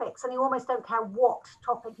of topics, and you almost don't care what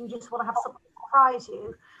topic, you just want to have something surprise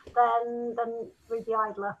you, then read The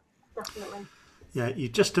Idler, definitely. Yeah, you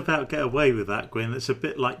just about get away with that, Gwyn. It's a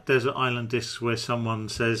bit like Desert Island Discs, where someone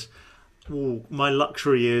says, "Oh, my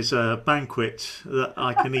luxury is a banquet that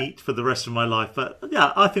I can eat for the rest of my life." But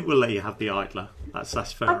yeah, I think we'll let you have The Idler.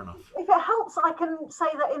 That's fair enough. If it helps, I can say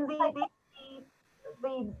that in the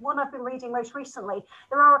one I've been reading most recently,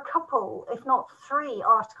 there are a couple, if not 3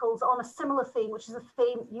 articles on a similar theme, which is a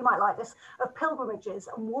theme, you might like this, of pilgrimages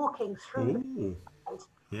and walking through the countryside.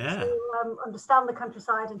 Yeah. To understand the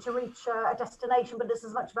countryside and to reach a destination, but it's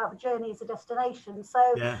as much about the journey as a destination. So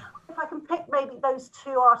if I can pick maybe those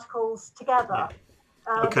 2 articles together.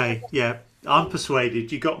 Okay, I'm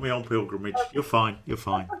persuaded. You got me on pilgrimage. You're fine.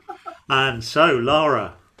 And so,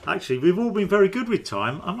 Lara, actually, we've all been very good with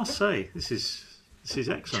time, I must say. This is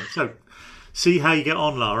excellent. So, see how you get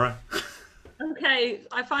on, Lara. Okay,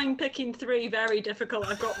 I find picking 3 very difficult.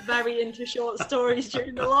 I've got very into short stories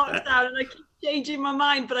during the lockdown, and I keep changing my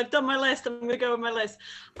mind, but I've done my list. I'm going to go with my list.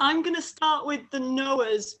 I'm going to start with The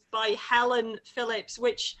Knowers by Helen Phillips,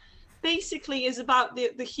 which basically is about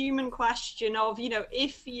the human question of,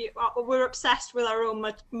 if we're obsessed with our own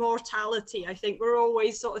mortality. I think we're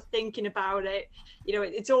always sort of thinking about it.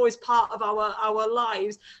 It's always part of our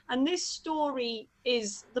lives. And this story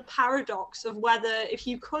is the paradox of whether, if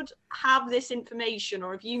you could have this information,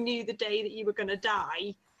 or if you knew the day that you were going to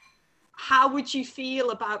die, how would you feel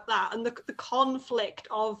about that? And the conflict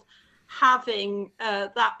of having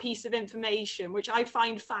that piece of information, which I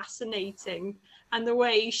find fascinating, and the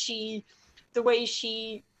way she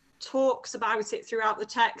talks about it throughout the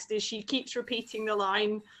text is she keeps repeating the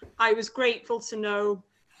line, "I was grateful to know,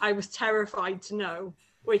 I was terrified to know,"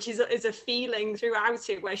 which is a feeling throughout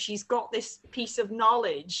it where she's got this piece of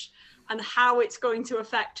knowledge, and how it's going to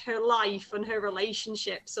affect her life and her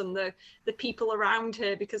relationships and the people around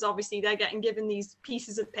her, because obviously they're getting given these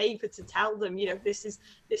pieces of paper to tell them, this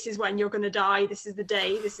is when you're going to die, this is the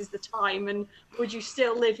day, this is the time, and would you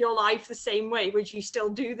still live your life the same way? Would you still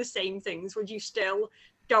do the same things? Would you still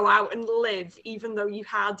go out and live even though you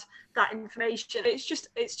had that information? It's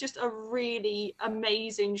just a really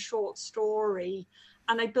amazing short story.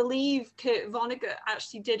 And I believe Kurt Vonnegut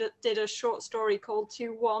actually did a short story called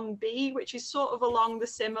 21B, which is sort of along a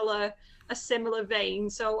similar vein.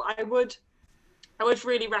 So I would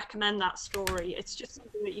really recommend that story. It's just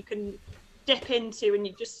something that you can dip into, and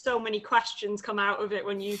you just so many questions come out of it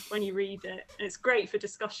when you read it. And it's great for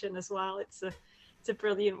discussion as well. It's a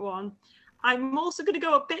brilliant one. I'm also going to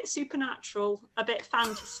go a bit supernatural, a bit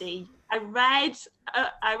fantasy. I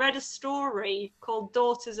read a story called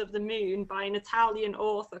Daughters of the Moon by an Italian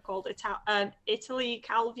author called Italy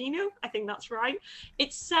Calvino. I think that's right.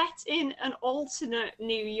 It's set in an alternate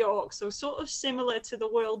New York, so sort of similar to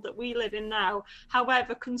the world that we live in now.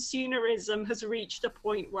 However, consumerism has reached a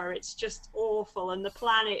point where it's just awful, and the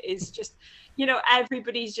planet is just,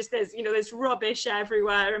 everybody's just, there's rubbish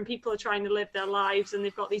everywhere, and people are trying to live their lives, and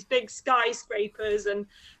they've got these big skyscrapers and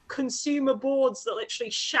consumer boards that literally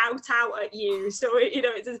shout out at you. So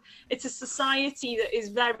it's a society that is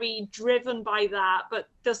very driven by that, but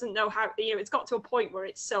doesn't know how. It's got to a point where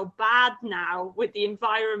it's so bad now with the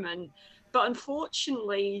environment. But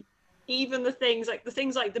unfortunately, even the things like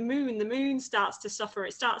the moon starts to suffer.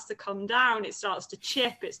 It starts to come down. It starts to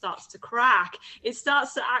chip. It starts to crack. It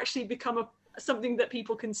starts to actually become something that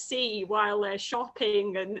people can see while they're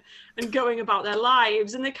shopping and going about their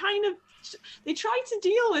lives. And they try to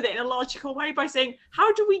deal with it in a logical way by saying,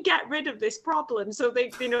 how do we get rid of this problem? So they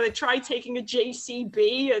try taking a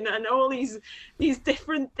JCB and all these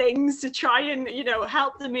different things to try and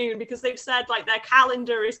help the moon, because they've said like their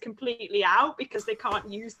calendar is completely out because they can't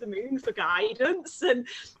use the moon for guidance. And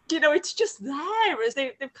it's just there as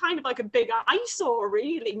they're kind of like a big eyesore,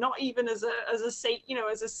 really, not even as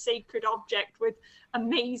a sacred object with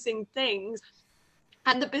amazing things.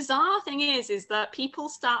 And the bizarre thing is that people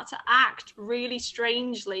start to act really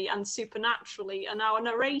strangely and supernaturally. And our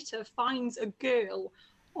narrator finds a girl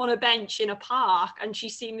on a bench in a park, and she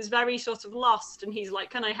seems very sort of lost. And he's like,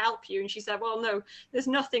 can I help you? And she said, well, no, there's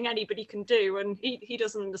nothing anybody can do. And he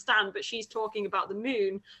doesn't understand, but she's talking about the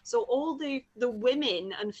moon. So all the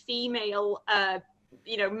women and female,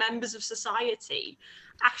 members of society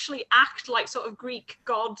actually act like sort of Greek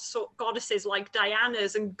goddesses like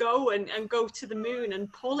Diana's, and go to the moon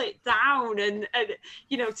and pull it down and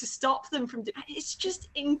to stop them from it's just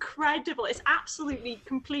incredible. It's absolutely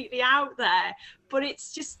completely out there, but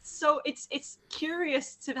it's just so it's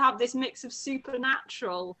curious to have this mix of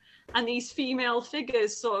supernatural and these female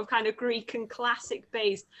figures, sort of kind of Greek and classic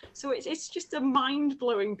based. So it's just a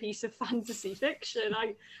mind-blowing piece of fantasy fiction.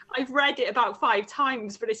 I've read it about 5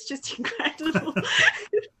 times, but it's just incredible.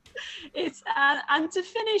 And to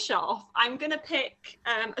finish off, I'm going to pick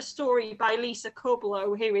a story by Lisa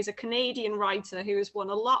Kudlow, who is a Canadian writer who has won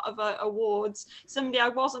a lot of awards. Somebody I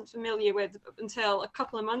wasn't familiar with until a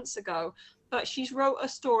couple of months ago, but she's wrote a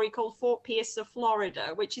story called Fort Pierce of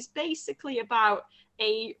Florida, which is basically about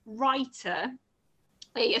a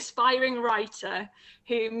aspiring writer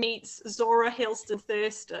who meets Zora Hilston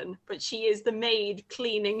Thurston, but she is the maid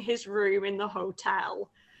cleaning his room in the hotel.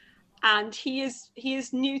 And he is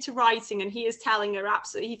new to writing, and he is telling her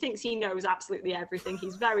he thinks he knows absolutely everything.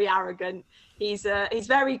 He's very arrogant. He's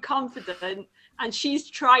very confident, and she's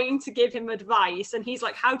trying to give him advice. And he's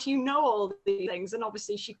like, how do you know all these things? And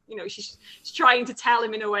obviously she's trying to tell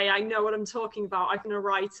him in a way, I know what I'm talking about. I've been a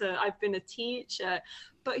writer. I've been a teacher.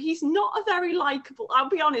 But he's not a very likable, I'll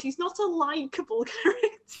be honest, he's not a likable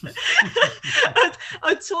character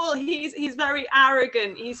at all. He's very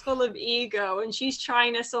arrogant, he's full of ego, and she's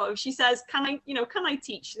trying to she says, can I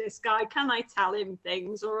teach this guy? Can I tell him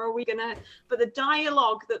things? Or are we gonna, but the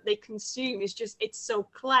dialogue that they consume is just, it's so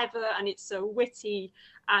clever and it's so witty.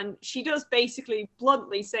 And she does basically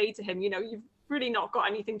bluntly say to him, you've really not got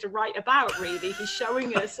anything to write about, really. He's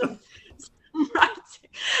showing her some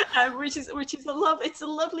writing, which is it's a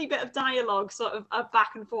lovely bit of dialogue, sort of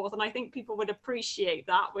back and forth, and I think people would appreciate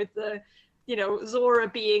that, with the Zora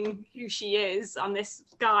being who she is and this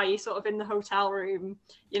guy sort of in the hotel room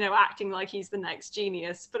acting like he's the next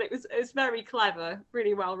genius. But it was very clever,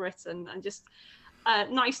 really well written, and just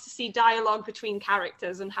nice to see dialogue between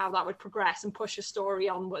characters and how that would progress and push a story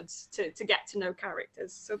onwards to get to know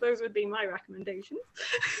characters. So those would be my recommendations.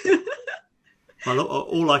 Well,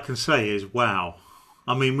 all I can say is wow.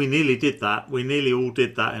 I mean, we nearly did that. We nearly all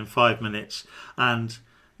did that in 5 minutes. And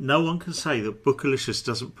no one can say that Bookalicious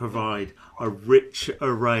doesn't provide a rich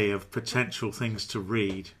array of potential things to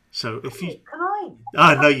read. So if you... Can I?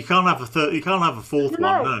 Oh, no, you can't have a fourth one,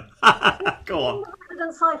 no. Go on.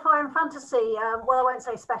 different sci-fi and fantasy, well, I won't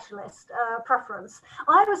say specialist preference,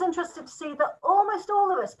 I was interested to see that almost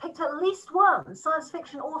all of us picked at least one science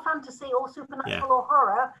fiction or fantasy or supernatural or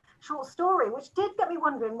horror short story, which did get me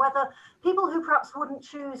wondering whether people who perhaps wouldn't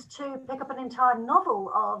choose to pick up an entire novel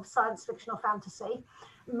of science fiction or fantasy,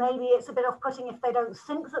 maybe it's a bit off-putting if they don't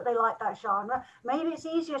think that they like that genre. Maybe it's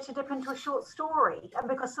easier to dip into a short story, and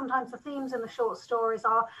because sometimes the themes in the short stories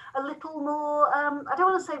are a little more, I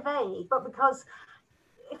don't want to say vague, but because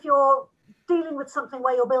if you're dealing with something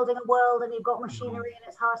where you're building a world and you've got machinery and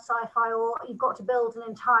it's hard sci-fi, or you've got to build an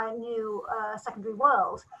entire new secondary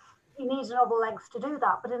world, you need a novel length to do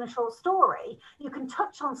that. But in a short story, you can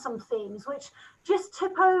touch on some themes which just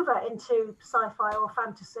tip over into sci-fi or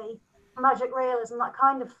fantasy, magic realism, that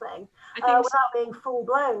kind of thing, without being full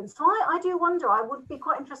blown. So I do wonder, I would be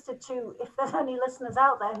quite interested to, if there's any listeners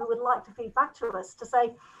out there who would like to feed back to us to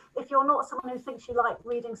say, if you're not someone who thinks you like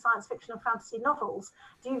reading science fiction and fantasy novels,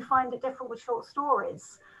 do you find it different with short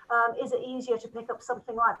stories? Is it easier to pick up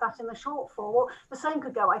something like that in the short form? Well, the same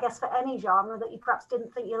could go, I guess, for any genre that you perhaps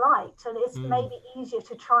didn't think you liked. And it's maybe easier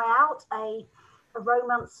to try out a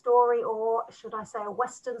romance story, or should I say a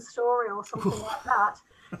Western story or something like that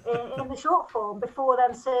in the short form before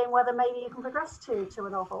then seeing whether maybe you can progress to a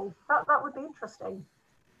novel. That would be interesting.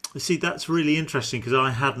 See, that's really interesting because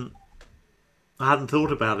I hadn't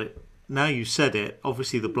thought about it. Now you said it,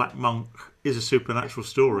 obviously the Black Monk is a supernatural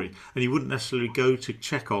story, and you wouldn't necessarily go to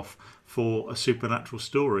Chekhov for a supernatural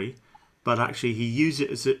story, but actually he used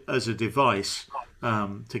it as a device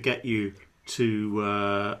to get you to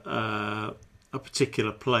a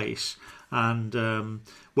particular place. And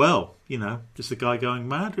well, you know, is the guy going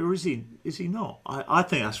mad, or is he not? I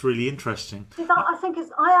think that's really interesting. I think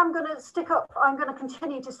I'm going to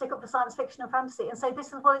continue to stick up for science fiction and fantasy and say this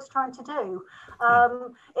is what it's trying to do.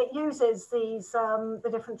 It uses these the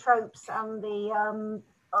different tropes and the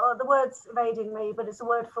word's evading me, but it's a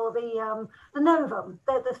word for the novum,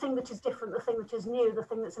 the thing that is different, the thing that is new, the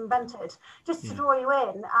thing that's invented, just to draw you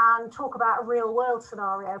in and talk about a real world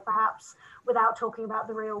scenario, perhaps without talking about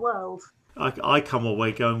the real world. I come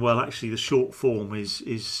away going, well, actually the short form is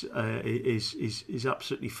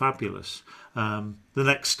absolutely fabulous. The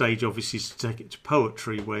next stage obviously is to take it to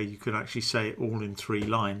poetry, where you can actually say it all in 3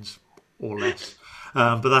 lines or less.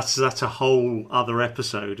 But that's a whole other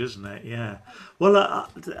episode, isn't it? Yeah. Well,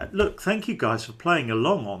 look, thank you guys for playing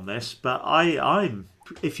along on this. But I'm,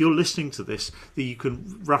 if you're listening to this, that you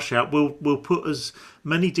can rush out. We'll put as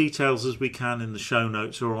many details as we can in the show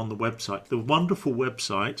notes or on the website. The wonderful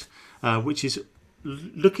website, which is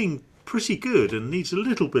looking pretty good and needs a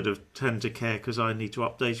little bit of tender care because I need to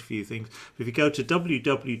update a few things. If you go to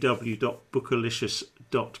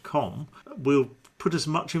www.bookalicious.com, we'll put as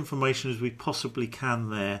much information as we possibly can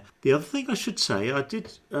there. The other thing I should say, I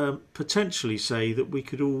did potentially say that we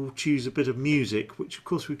could all choose a bit of music, which of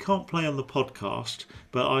course we can't play on the podcast,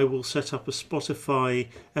 but I will set up a Spotify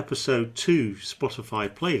episode 2 Spotify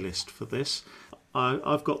playlist for this.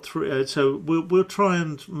 I've got 3, so we'll try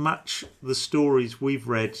and match the stories we've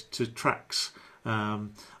read to tracks. I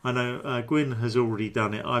know Gwyn has already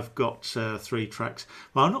done it. I've got 3 tracks.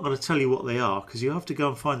 Well, I'm not going to tell you what they are because you have to go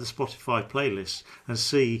and find the Spotify playlist and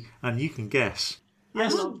see, and you can guess.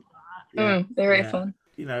 Yes, they're very fun.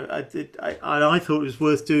 You know, I thought it was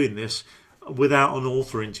worth doing this without an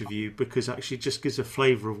author interview because actually it just gives a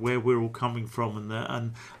flavour of where we're all coming from and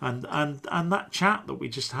that chat that we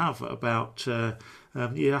just have about.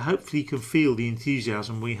 Hopefully you can feel the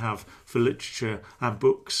enthusiasm we have for literature and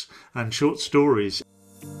books and short stories.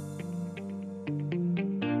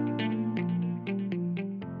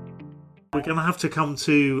 We're going to have to come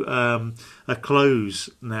to a close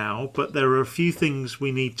now, but there are a few things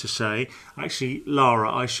we need to say. Actually,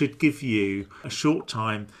 Lara, I should give you a short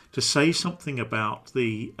time to say something about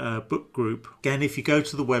the book group. Again, if you go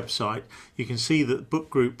to the website, you can see that the book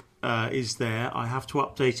group is there. I have to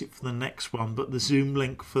update it for the next one, but the Zoom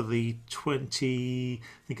link for the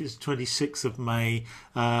 26th of May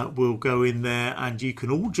will go in there and you can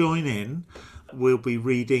all join in. We'll be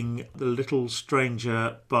reading The Little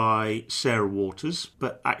Stranger by Sarah Waters,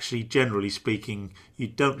 but actually, generally speaking, you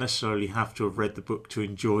don't necessarily have to have read the book to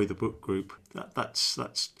enjoy the book group.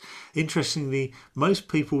 That's interestingly, most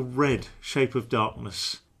people read Shape of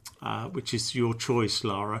Darkness, which is your choice,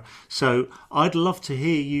 Lara. So I'd love to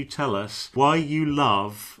hear you tell us why you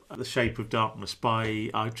love The Shape of Darkness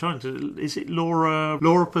is it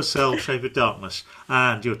Laura Purcell, Shape of Darkness?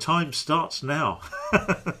 And your time starts now.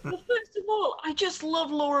 Well, first of all, I just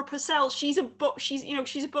love Laura Purcell. She's a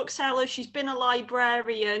bookseller. She's been a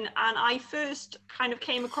librarian, and I first kind of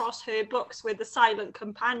came across her books with The Silent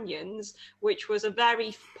Companions, which was a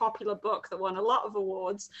very popular book that won a lot of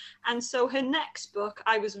awards. And so her next book,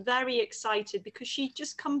 I was very excited because she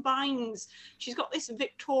just combines. She's got this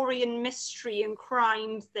Victorian mystery and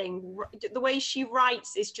crime thing. The way she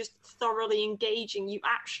writes is just thoroughly engaging. You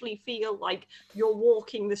actually feel like you're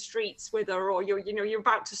walking the streets with her, or you're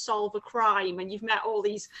about to solve a crime, and you've met all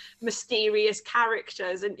these mysterious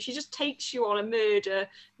characters, and she just takes you on a murder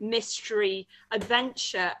mystery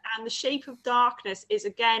adventure. And The Shape of Darkness is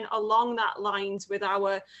again along that lines with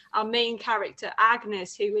our main character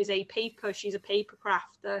Agnes, who is she's a paper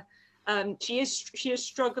crafter. She is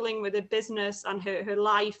struggling with her business, and her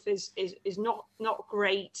life is not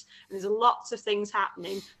great, and there's lots of things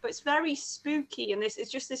happening, but it's very spooky, and it's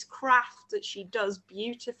just this craft that she does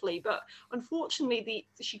beautifully. But unfortunately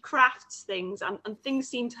she crafts things, and things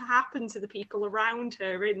seem to happen to the people around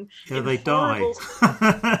her in they die.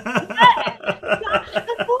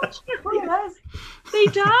 Unfortunately they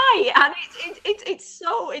die, and it's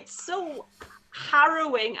so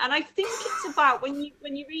harrowing. And I think it's about, when you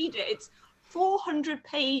read it, it's 400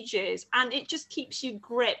 pages, and it just keeps you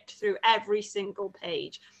gripped through every single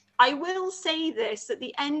page. I will say this, that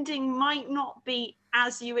the ending might not be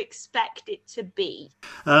as you expect it to be.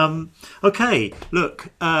 Okay,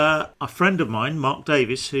 look, a friend of mine, Mark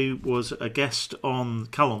Davis, who was a guest on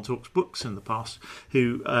Calon Talks Books in the past,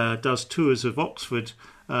 who does tours of Oxford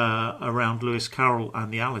around Lewis Carroll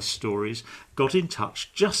and the Alice stories, got in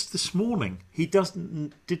touch just this morning. He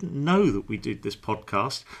didn't know that we did this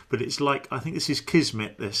podcast, but it's like, I think this is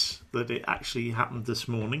kismet, that it actually happened this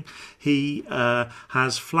morning. He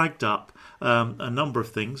has flagged up a number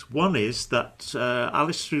of things. One is that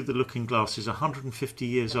Alice Through the Looking Glass is 150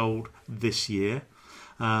 years old this year,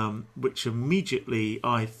 which immediately,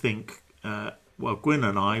 I think, Gwyn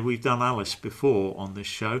and I, we've done Alice before on this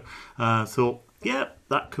show, thought, yeah,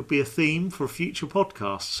 that could be a theme for a future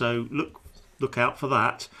podcast. So look out for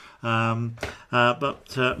that.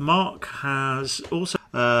 But Mark has also,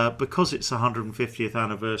 because it's the 150th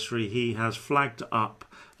anniversary, he has flagged up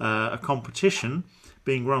a competition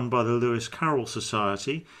being run by the Lewis Carroll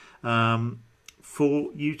Society for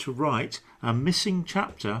you to write a missing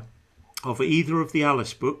chapter of either of the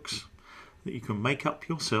Alice books that you can make up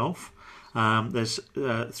yourself. There's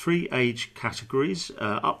 3 age categories,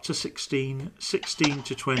 up to 16, 16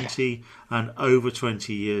 to 20, and over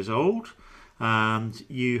 20 years old. And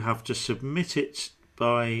you have to submit it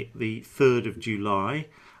by the 3rd of July,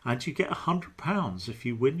 and you get £100 if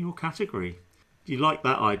you win your category. You like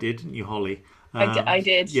that idea, didn't you, Holly? I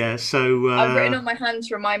did. Yeah, so... I've written on my hand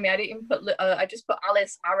to remind me. I didn't even put... I just put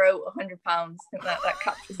Alice Arrow £100. I think that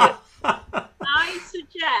captures it. I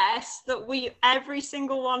suggest that every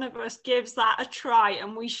single one of us gives that a try,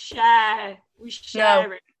 and we share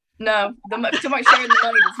it. No, too much sharing the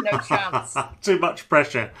money. There's no chance. Too much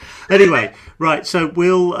pressure. Anyway, right. So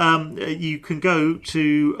you can go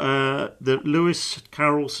to the Lewis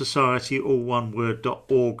Carroll Society, all one word,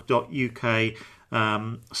 .org.uk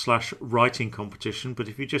 /writing competition. But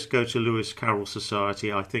if you just go to Lewis Carroll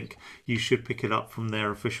Society, I think you should pick it up from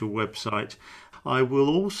their official website. I will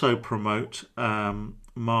also promote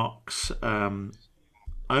Mark's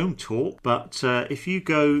own talk, but if you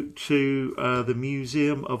go to the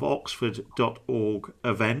Museum of Oxford.org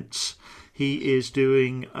events, he is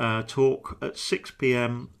doing a talk at 6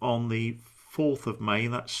 p.m. on the 4th of May.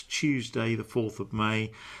 That's Tuesday, the 4th of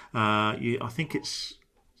May. I think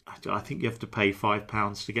you have to pay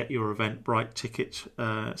 £5 to get your Eventbrite ticket,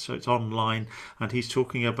 so it's online, and he's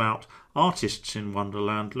talking about artists in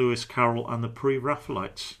Wonderland, Lewis Carroll and the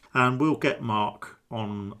Pre-Raphaelites. And we'll get Mark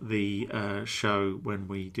on the show when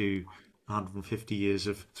we do 150 years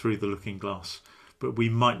of Through the Looking Glass, but we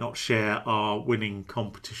might not share our winning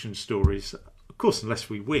competition stories, of course, unless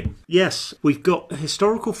we win. Yes, we've got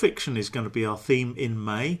historical fiction is going to be our theme in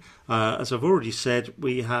May. As I've already said,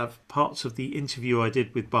 we have parts of the interview I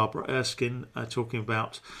did with Barbara Erskine talking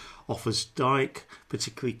about Offa's Dyke,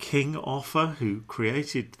 particularly King Offa, who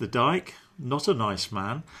created the Dyke, not a nice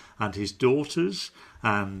man, and his daughters,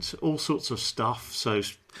 and all sorts of stuff. So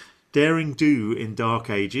daring do in Dark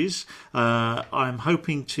Ages. I'm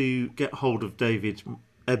hoping to get hold of David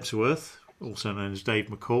Ebsworth, also known as Dave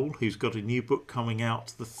McCall, who's got a new book coming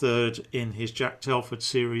out, the third in his Jack Telford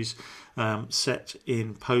series, set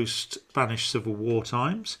in post-Spanish Civil War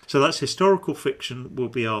times. So that's historical fiction will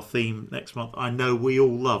be our theme next month. I know we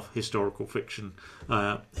all love historical fiction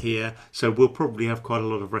here, so we'll probably have quite a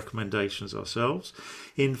lot of recommendations ourselves.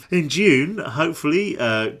 In June, hopefully,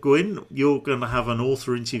 Gwyn, you're going to have an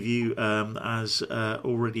author interview as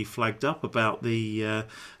already flagged up about the,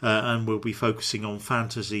 and we'll be focusing on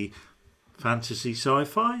fantasy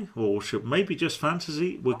sci-fi, or should maybe just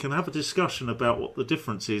fantasy. We can have a discussion about what the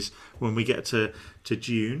difference is when we get to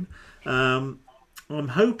June. I'm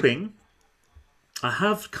hoping, I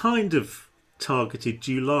have kind of targeted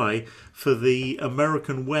July for the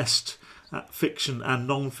American West fiction and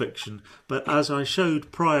non-fiction, but as I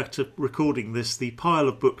showed prior to recording this, the pile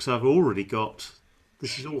of books I've already got,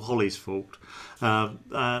 this is all Holly's fault, and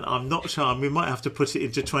I'm not sure, we might have to put it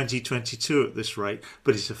into 2022 at this rate,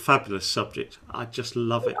 but it's a fabulous subject. I just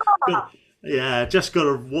love it. Yeah, just got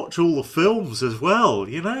to watch all the films as well,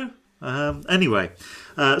 you know. Anyway,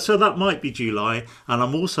 so that might be July, and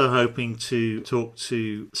I'm also hoping to talk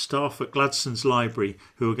to staff at Gladstone's Library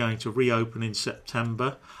who are going to reopen in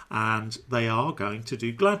September, and they are going to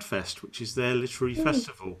do Gladfest, which is their literary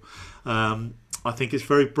festival. I think it's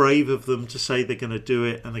very brave of them to say they're going to do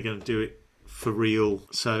it, and they're going to do it for real.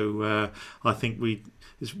 So I think we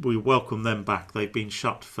welcome them back. They've been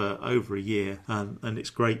shut for over a year, and it's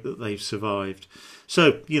great that they've survived.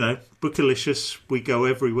 So, you know, Bookalicious, we go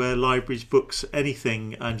everywhere, libraries, books,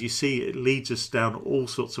 anything, and you see it leads us down all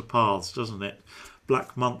sorts of paths, doesn't it?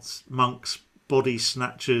 Black monks, body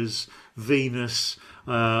snatchers, Venus,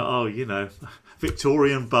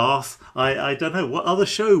 Victorian Bath. I don't know, what other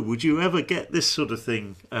show would you ever get this sort of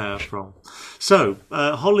thing from? So,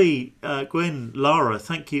 Holly, Gwyn, Lara,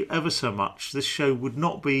 thank you ever so much. This show would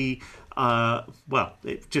not be,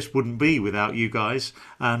 it just wouldn't be without you guys.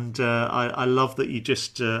 And I love that you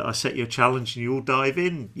just, I set your challenge and you all dive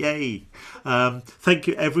in. Yay. Thank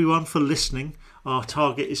you everyone for listening. Our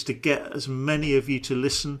target is to get as many of you to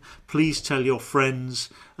listen. Please tell your friends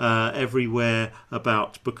everywhere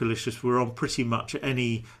about Bookalicious. We're on pretty much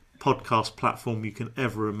any podcast platform you can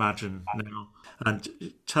ever imagine now. And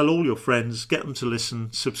tell all your friends, get them to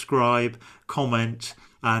listen, subscribe, comment,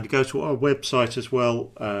 and go to our website as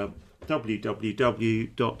well,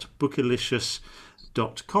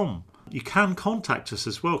 www.bookalicious.com. You can contact us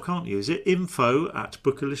as well, can't you? Is it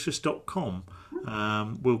info@bookalicious.com?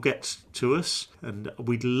 Will get to us, and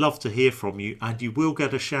we'd love to hear from you, and you will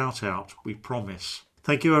get a shout out, we promise.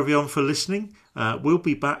 Thank you everyone for listening. We'll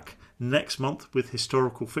be back next month with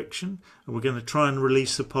historical fiction, and we're going to try and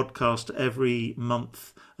release the podcast every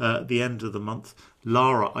month at the end of the month.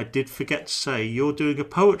 Lara, I did forget to say, you're doing a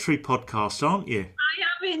poetry podcast, aren't you?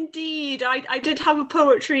 I am indeed. I did have a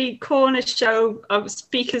poetry corner show.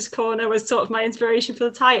 Speaker's Corner was sort of my inspiration for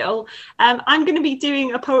the title. I'm going to be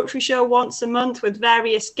doing a poetry show once a month with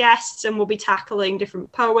various guests, and we'll be tackling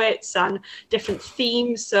different poets and different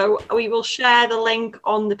themes. So we will share the link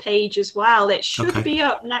on the page as well. It should be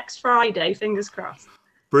up next Friday, fingers crossed.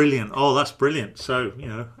 Brilliant. Oh, that's brilliant. So,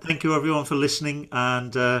 thank you everyone for listening,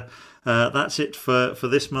 and that's it for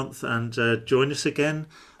this month, and join us again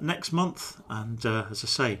next month, and as I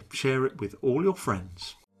say, share it with all your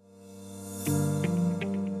friends.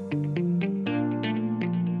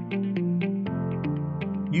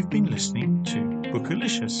 You've been listening to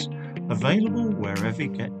Bookalicious, available wherever you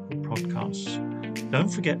get podcasts. Don't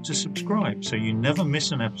forget to subscribe so you never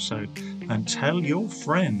miss an episode, and tell your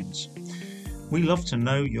friends. We love to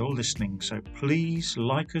know you're listening, so please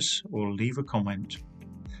like us or leave a comment.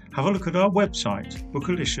 Have a look at our website,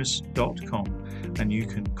 bookalicious.com, and you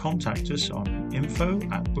can contact us on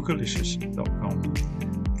info@bookalicious.com.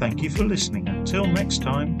 Thank you for listening. Until next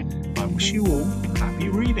time, I wish you all happy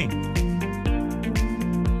reading.